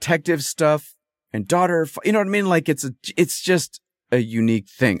that protective stuff and daughter, you know what I mean? Like it's just a unique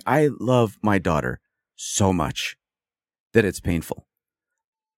thing. I love my daughter so much that it's painful.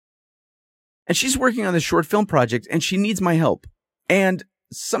 And she's working on this short film project and she needs my help. And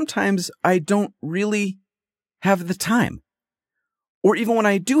sometimes I don't really have the time. Or even when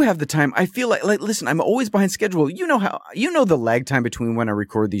I do have the time, I feel like, listen, I'm always behind schedule. You know the lag time between when I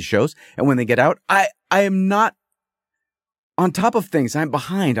record these shows and when they get out. I am not on top of things. I'm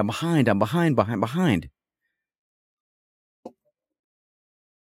behind.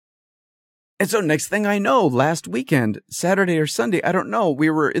 And so next thing I know, last weekend, Saturday or Sunday, I don't know, we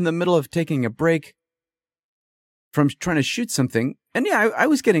were in the middle of taking a break from trying to shoot something. And yeah, I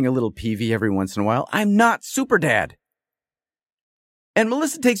was getting a little peevy every once in a while. I'm not super dad. And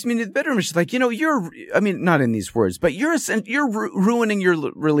Melissa takes me into the bedroom and she's like, not in these words, but you're ruining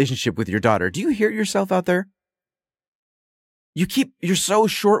your relationship with your daughter. Do you hear yourself out there? You're so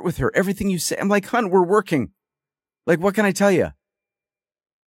short with her. Everything you say. I'm like, hun, we're working. Like, what can I tell you?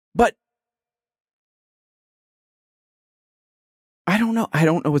 But I don't know. I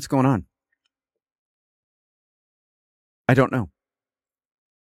don't know what's going on. I don't know.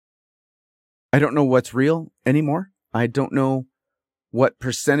 I don't know what's real anymore. I don't know what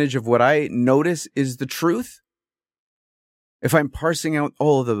percentage of what I notice is the truth. If I'm parsing out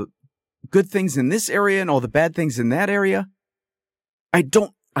all the good things in this area and all the bad things in that area, I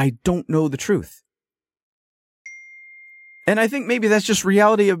don't know the truth. And I think maybe that's just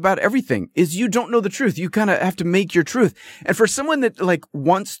reality about everything is you don't know the truth. You kind of have to make your truth. And for someone that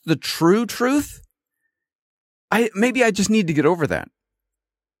wants the true truth, I just need to get over that.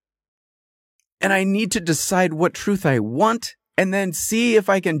 And I need to decide what truth I want and then see if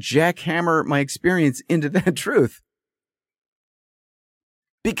I can jackhammer my experience into that truth.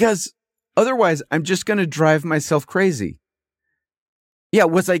 Because otherwise, I'm just going to drive myself crazy. Yeah,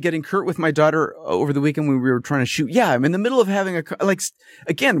 was I getting curt with my daughter over the weekend when we were trying to shoot? Yeah, I'm in the middle of having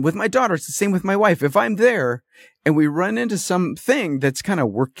again, with my daughter, it's the same with my wife. If I'm there and we run into something that's kind of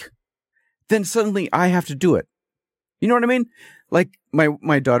work, then suddenly I have to do it. You know what I mean? Like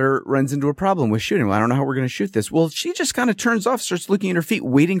my daughter runs into a problem with shooting. Well, I don't know how we're going to shoot this. Well, she just kind of turns off, starts looking at her feet,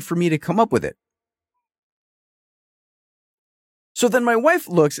 waiting for me to come up with it. So then my wife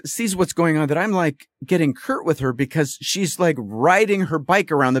looks, sees what's going on, that I'm getting curt with her because she's riding her bike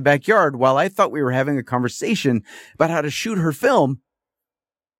around the backyard while I thought we were having a conversation about how to shoot her film.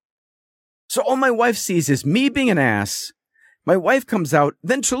 So all my wife sees is me being an ass, My wife comes out,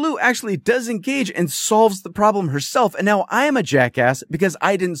 then Toulouse actually does engage and solves the problem herself. And now I am a jackass because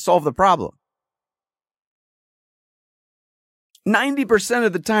I didn't solve the problem. 90%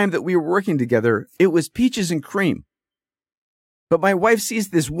 of the time that we were working together, it was peaches and cream. But my wife sees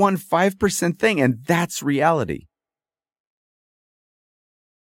this 5% thing, and that's reality.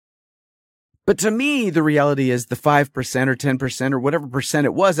 But to me, the reality is the 5% or 10% or whatever percent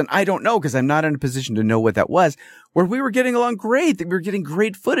it was, and I don't know because I'm not in a position to know what that was, where we were getting along great, that we were getting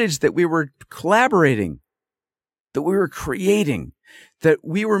great footage, that we were collaborating, that we were creating, that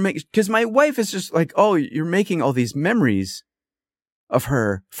we were making, because my wife is just like, oh, you're making all these memories of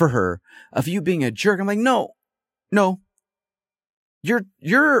her, for her, of you being a jerk. I'm like, no.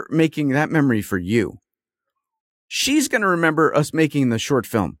 You're making that memory for you. She's going to remember us making the short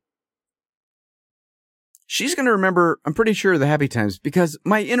film. She's going to remember, I'm pretty sure, the happy times, because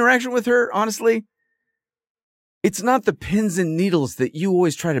my interaction with her, honestly, it's not the pins and needles that you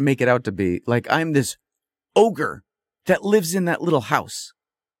always try to make it out to be. Like I'm this ogre that lives in that little house.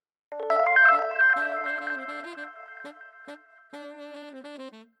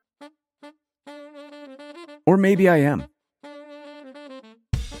 Or maybe I am.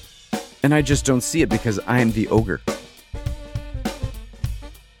 And I just don't see it because I am the ogre.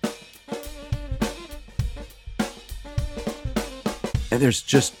 And there's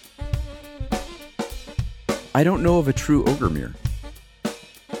just... I don't know of a true ogre mirror.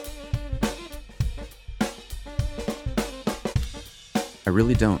 I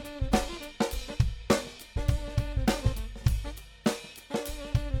really don't.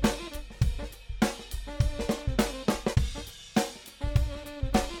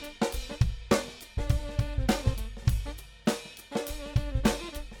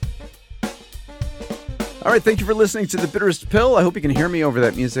 All right, thank you for listening to The Bitterest Pill. I hope you can hear me over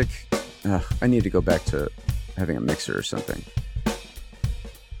that music. I need to go back to having a mixer or something.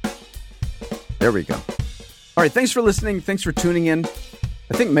 There we go. All right, thanks for listening. Thanks for tuning in.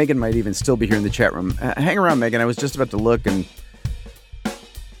 I think Megan might even still be here in the chat room. Hang around, Megan. I was just about to look, and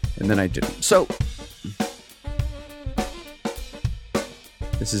then I didn't. So,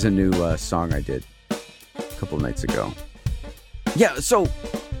 this is a new song I did a couple nights ago. Yeah, so...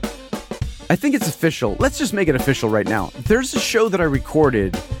 I think it's official. Let's just make it official right now. There's a show that I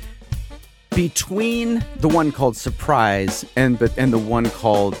recorded between the one called Surprise and the one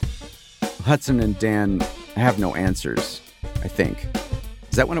called Hudson and Dan Have No Answers, I think.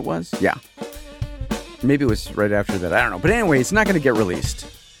 Is that when it was? Yeah. Maybe it was right after that. I don't know. But anyway, it's not going to get released.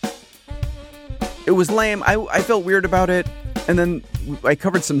 It was lame. I felt weird about it. And then I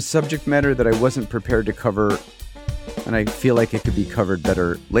covered some subject matter that I wasn't prepared to cover. And I feel like it could be covered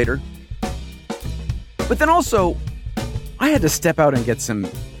better later. But then also, I had to step out and get some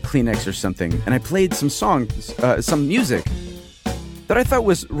Kleenex or something, and I played some songs, some music that I thought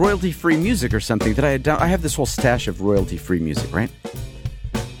was royalty-free music or something that I had done. I have this whole stash of royalty-free music, right?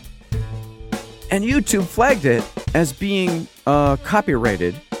 And YouTube flagged it as being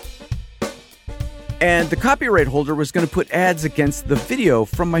copyrighted, and the copyright holder was going to put ads against the video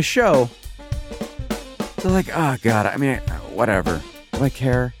from my show. So like, oh God, I mean, whatever. Do I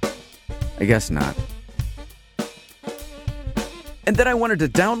care? I guess not. And then I wanted to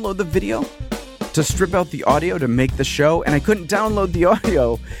download the video to strip out the audio to make the show, and I couldn't download the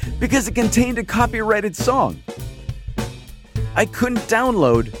audio because it contained a copyrighted song. I couldn't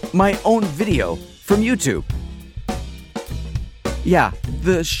download my own video from YouTube. Yeah,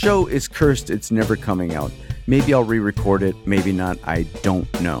 the show is cursed. It's never coming out. Maybe I'll re-record it, maybe not. I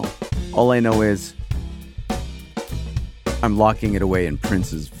don't know. All I know is I'm locking it away in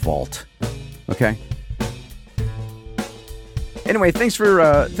Prince's vault. Okay? Anyway, thanks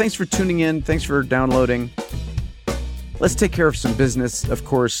for tuning in. Thanks for downloading. Let's take care of some business. Of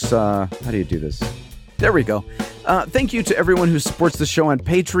course, how do you do this? There we go. Thank you to everyone who supports the show on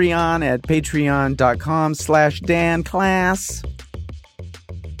Patreon at patreon.com/DanClass.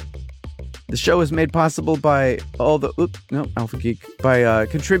 The show is made possible by Alpha Geek, by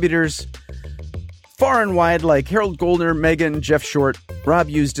contributors far and wide like Harold Goldner, Megan, Jeff Short, Rob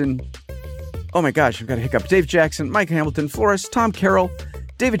Usden. Oh my gosh, I've got a hiccup. Dave Jackson, Mike Hamilton, Flores, Tom Carroll,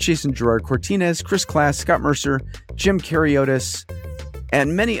 David Chasen, Gerard Cortinez, Chris Class, Scott Mercer, Jim Cariotis,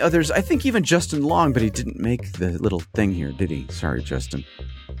 and many others. I think even Justin Long, but he didn't make the little thing here, did he? Sorry, Justin.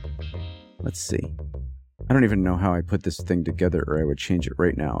 Let's see. I don't even know how I put this thing together, or I would change it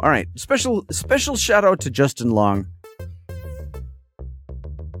right now. All right, special shout out to Justin Long.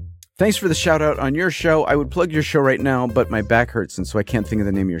 Thanks for the shout out on your show. I would plug your show right now, but my back hurts, and so I can't think of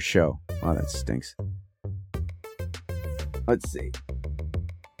the name of your show. Wow, that stinks. Let's see.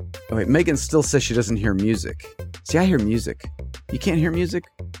 Oh wait, Megan still says she doesn't hear music. See, I hear music. You can't hear music?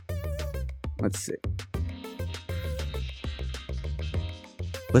 Let's see.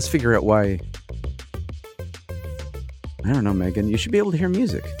 Let's figure out why. I don't know, Megan. You should be able to hear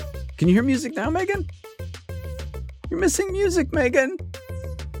music. Can you hear music now, Megan? You're missing music, Megan.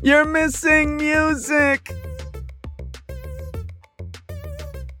 You're missing music.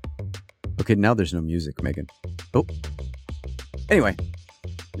 Okay, now there's no music, Megan. Oh. Anyway.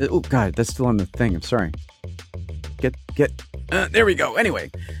 Oh, God, that's still on the thing. I'm sorry. There we go.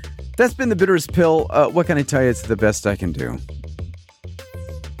 Anyway, that's been the Bitterest Pill. What can I tell you? It's the best I can do.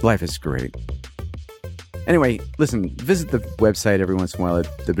 Life is great. Anyway, listen, visit the website every once in a while at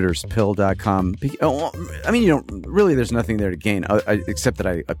thebitterestpill.com. I mean, you don't really, there's nothing there to gain except that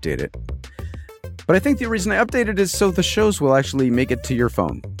I update it. But I think the reason I update it is so the shows will actually make it to your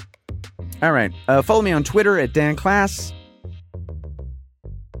phone. All right. Follow me on Twitter at DanClass.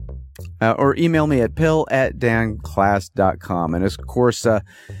 Or email me at pill@danclass.com. And of course,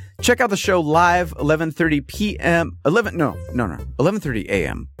 check out the show live, 11:30 p.m. 11:30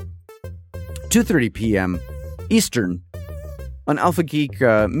 a.m. 2:30 p.m. Eastern on Alpha Geek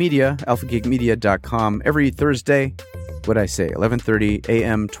Media, alphageekmedia.com every Thursday. What'd I say? 11:30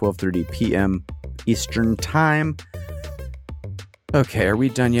 a.m., 12:30 p.m. Eastern Time. Okay, are we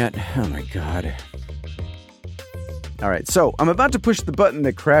done yet? Oh my God. All right, so I'm about to push the button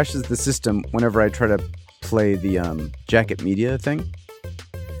that crashes the system whenever I try to play the Jacket Media thing.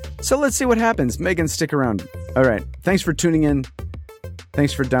 So let's see what happens. Megan, stick around. All right, thanks for tuning in.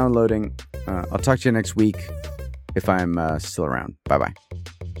 Thanks for downloading. I'll talk to you next week if I'm still around. Bye-bye.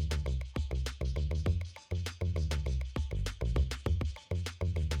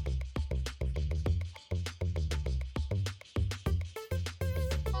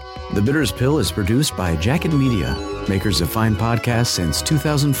 The Bitterest Pill is produced by Jacket Media, makers of fine podcasts since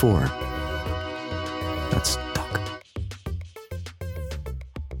 2004. That's talk.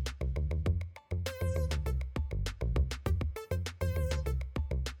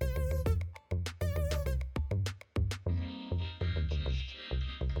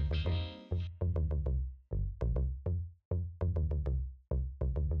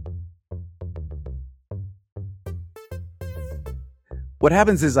 What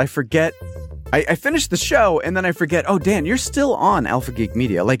happens is I forget, I finish the show and then I forget, oh, Dan, you're still on Alpha Geek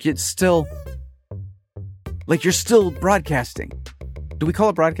Media. Like you're still broadcasting. Do we call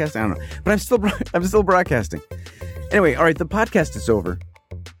it broadcasting? I don't know. But I'm still broadcasting. Anyway, all right, the podcast is over.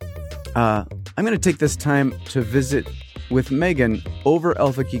 I'm going to take this time to visit with Megan over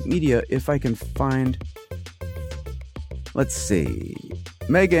Alpha Geek Media if I can find, let's see,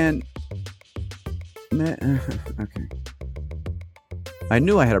 Megan. Okay. I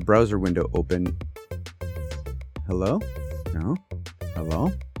knew I had a browser window open. Hello? No?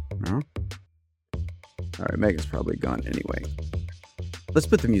 Hello? No? All right, Megan's probably gone anyway. Let's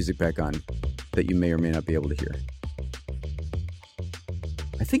put the music back on that you may or may not be able to hear.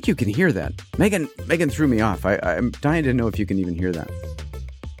 I think you can hear that. Megan threw me off. I'm dying to know if you can even hear that.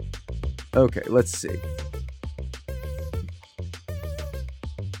 Okay, let's see.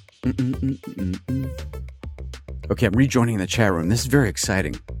 Okay, I'm rejoining the chat room. This is very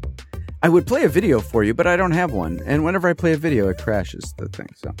exciting. I would play a video for you, but I don't have one. And whenever I play a video, it crashes the thing,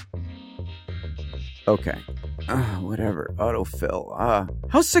 so. Okay. Whatever. Autofill.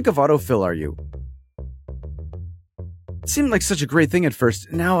 How sick of autofill are you? It seemed like such a great thing at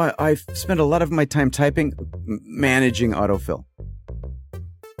first. Now I've spent a lot of my time typing, managing autofill.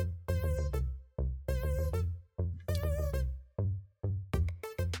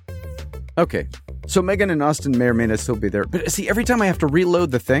 Okay. So Megan and Austin may or may not still be there. But see, every time I have to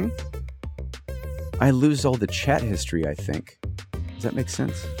reload the thing, I lose all the chat history, I think. Does that make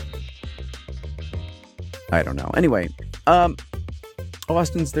sense? I don't know. Anyway,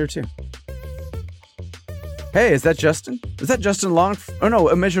 Austin's there too. Hey, is that Justin? Is that Justin Long? Oh no,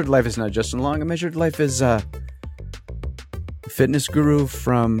 A Measured Life is not Justin Long. A Measured Life is fitness guru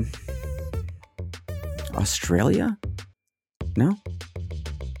from Australia? No?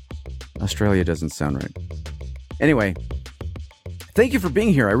 Australia doesn't sound right. Anyway, thank you for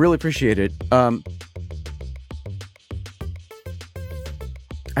being here. I really appreciate it. I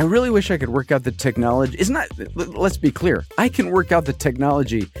really wish I could work out the technology. It's not, let's be clear. I can work out the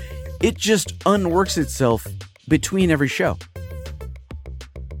technology. It just unworks itself between every show.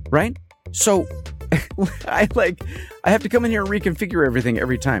 Right? So I have to come in here and reconfigure everything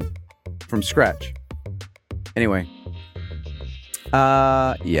every time from scratch. Anyway.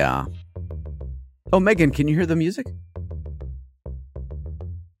 Yeah. Oh, Megan, can you hear the music?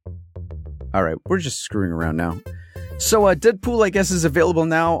 All right, we're just screwing around now. So, Deadpool, I guess, is available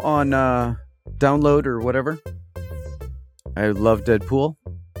now on download or whatever. I love Deadpool.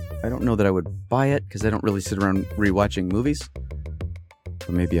 I don't know that I would buy it because I don't really sit around rewatching movies. But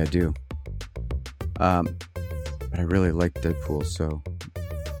maybe I do. But I really like Deadpool, so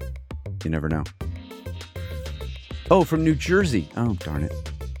you never know. Oh, from New Jersey. Oh, darn it.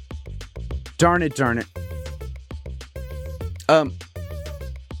 Darn it.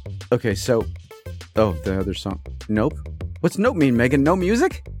 Okay, so... Oh, the other song. Nope. What's nope mean, Megan? No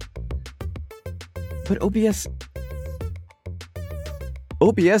music? But OBS...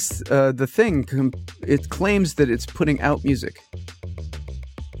 the thing, it claims that it's putting out music.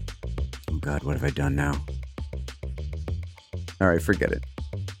 Oh God, what have I done now? All right, forget it.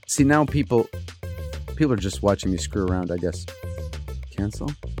 See, now people are just watching me screw around, I guess.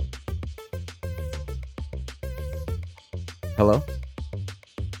 Cancel? Hello?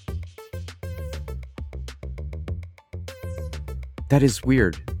 That is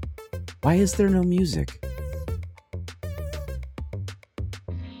weird. Why is there no music?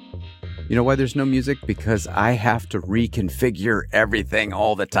 You know why there's no music? Because I have to reconfigure everything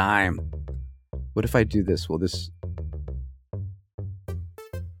all the time. What if I do this? Will this...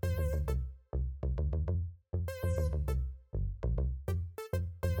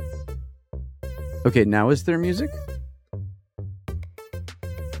 Okay, now is there music?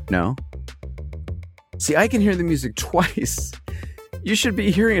 No. See, I can hear the music twice. You should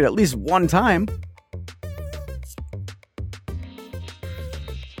be hearing it at least one time.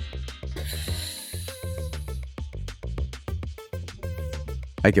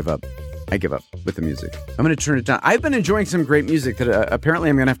 I give up with the music. I'm going to turn it down. I've been enjoying some great music that apparently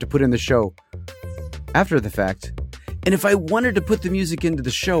I'm going to have to put in the show after the fact. And if I wanted to put the music into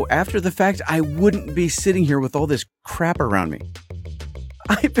the show after the fact, I wouldn't be sitting here with all this crap around me.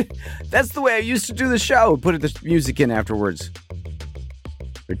 That's the way I used to do the show. Put the music in afterwards.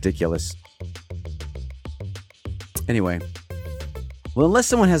 Ridiculous. Anyway. Well, unless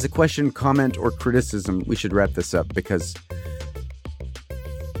someone has a question, comment, or criticism, we should wrap this up because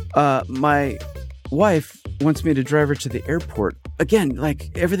my wife wants me to drive her to the airport. Again, like,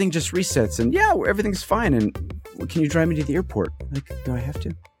 everything just resets and yeah, everything's fine. And can you drive me to the airport? Like, do I have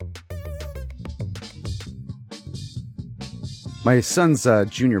to? My son's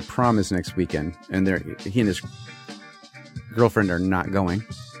junior prom is next weekend, and he and his girlfriend are not going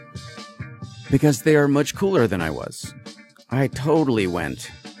because they are much cooler than I was. I totally went.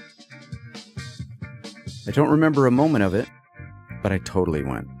 I don't remember a moment of it, but I totally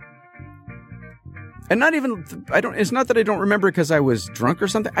went. And not even, it's not that I don't remember because I was drunk or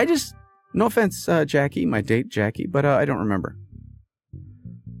something. I just, no offense, Jackie, my date, Jackie, but I don't remember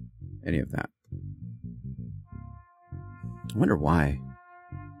any of that. I wonder why.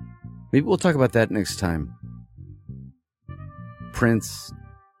 Maybe we'll talk about that next time. Prince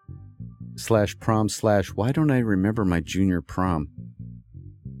 / prom / why don't I remember my junior prom?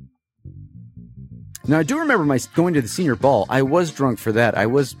 Now, I do remember my going to the senior ball. I was drunk for that. I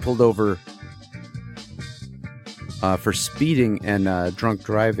was pulled over for speeding and drunk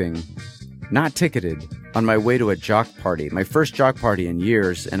driving, not ticketed, on my way to a jock party. My first jock party in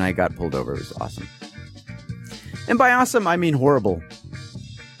years, and I got pulled over. It was awesome. And by awesome, I mean horrible.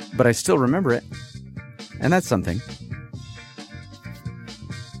 But I still remember it. And that's something.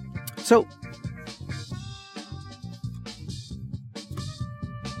 So,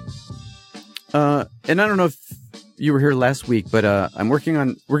 and I don't know if you were here last week, but we're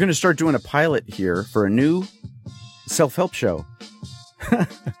going to start doing a pilot here for a new self-help show.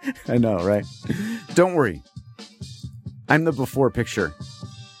 I know, right? Don't worry. I'm the before picture.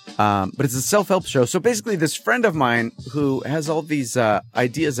 But it's a self-help show. So basically, this friend of mine who has all these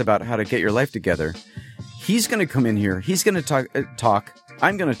ideas about how to get your life together, he's going to come in here. He's going to talk.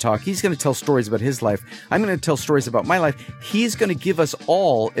 I'm going to talk. He's going to tell stories about his life. I'm going to tell stories about my life. He's going to give us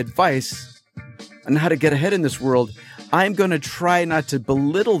all advice on how to get ahead in this world. I'm going to try not to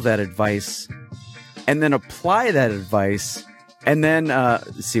belittle that advice and then apply that advice and then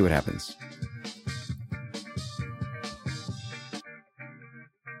see what happens.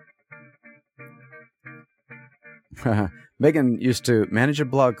 Megan used to manage a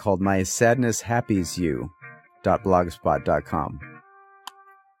blog called mysadnesshappies.you.blogspot.com.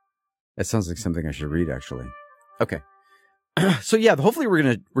 That sounds like something I should read, actually. Okay. So yeah, hopefully we're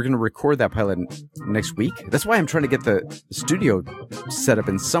gonna record that pilot next week. That's why I'm trying to get the studio set up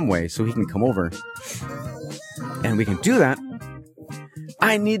in some way so he can come over and we can do that.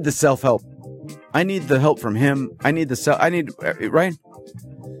 I need the self-help. I need the help from him. Right?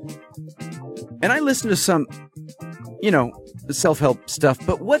 And I listen to some, the self-help stuff,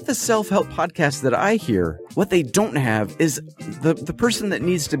 but what the self-help podcasts that I hear, what they don't have is the person that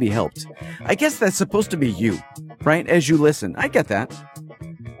needs to be helped. I guess that's supposed to be you. right? As you listen. I get that.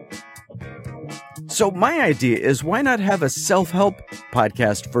 So my idea is, why not have a self-help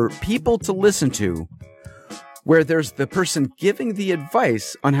podcast for people to listen to, where there's the person giving the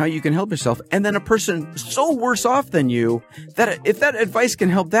advice on how you can help yourself, and then a person so worse off than you that if that advice can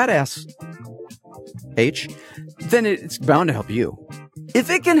help that ass H, then it's bound to help you. If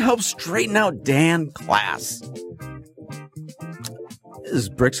it can help straighten out Dan Class, this is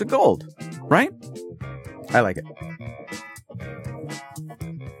bricks of gold, right? I like it.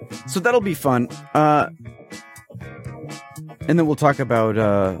 So that'll be fun. And then we'll talk about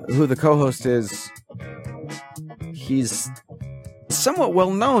who the co-host is. He's somewhat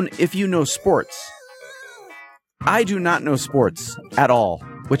well known if you know sports. I do not know sports at all,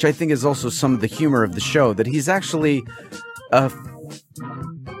 which I think is also some of the humor of the show, that he's actually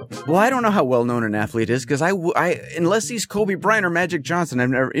well, I don't know how well known an athlete is, because I unless he's Kobe Bryant or Magic Johnson, I've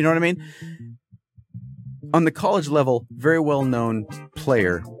never, you know what I mean? On the college level, very well known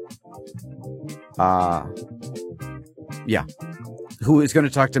player. Yeah. Who is going to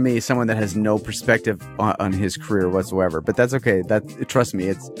talk to me? Someone that has no perspective on his career whatsoever. But that's okay. Trust me,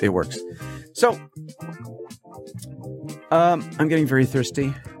 it works. So, I'm getting very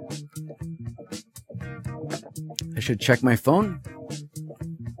thirsty. I should check my phone.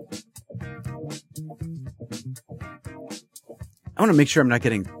 I want to make sure I'm not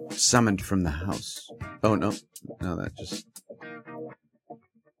getting summoned from the house. Oh, no, that just...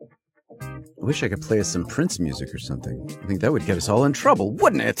 I wish I could play us some Prince music or something. I think that would get us all in trouble,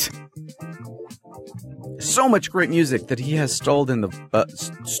 wouldn't it? So much great music that he has stored in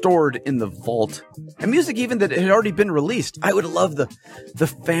the vault. And music even that had already been released. I would love the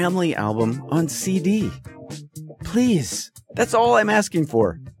Family album on CD. Please. That's all I'm asking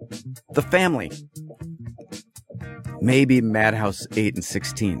for. The Family. Maybe Madhouse 8 and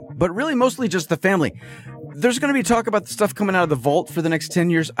 16. But really mostly just The Family. There's going to be talk about the stuff coming out of the vault for the next 10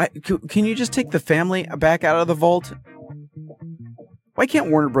 years. Can you just take The Family back out of the vault? Why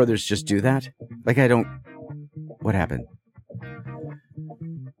can't Warner Brothers just do that? What happened?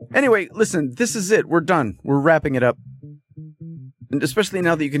 Anyway, listen, this is it. We're done. We're wrapping it up. And especially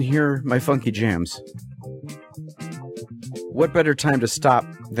now that you can hear my funky jams. What better time to stop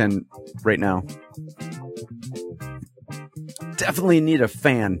than right now? Definitely need a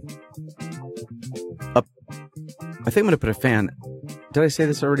fan. I think I'm going to put a fan. Did I say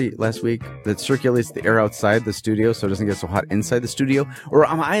this already last week? That circulates the air outside the studio so it doesn't get so hot inside the studio? Or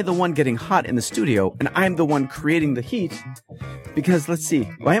am I the one getting hot in the studio and I'm the one creating the heat? Because let's see.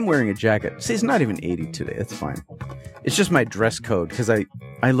 Well, I am wearing a jacket. See, it's not even 80 today. That's fine. It's just my dress code because I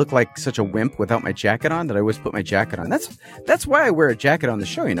look like such a wimp without my jacket on that I always put my jacket on. That's why I wear a jacket on the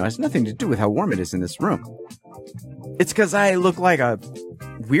show, you know. It has nothing to do with how warm it is in this room. It's because I look like a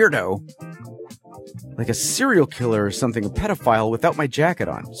weirdo. Like a serial killer or something, a pedophile, without my jacket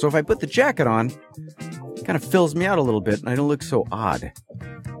on. So if I put the jacket on, it kind of fills me out a little bit, and I don't look so odd.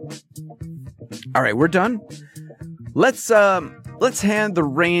 All right, we're done. Let's hand the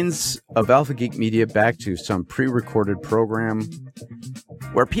reins of Alpha Geek Media back to some pre-recorded program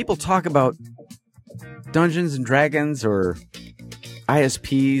where people talk about Dungeons and Dragons or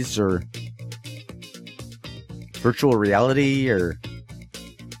ISPs or virtual reality or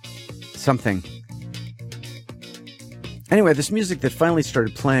something. Anyway, this music that finally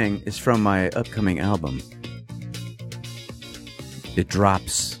started playing is from my upcoming album. It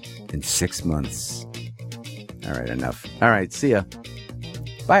drops in 6 months. All right, enough. All right, see ya.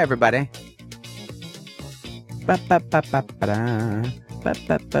 Bye, everybody. I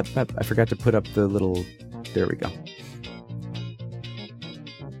forgot to put up the little... There we go.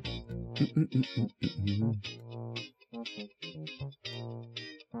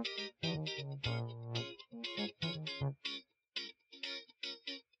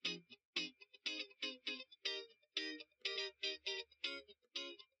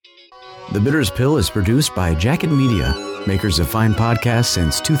 The Bitter's Pill is produced by Jacket Media, makers of fine podcasts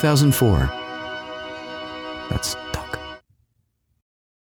since 2004. That's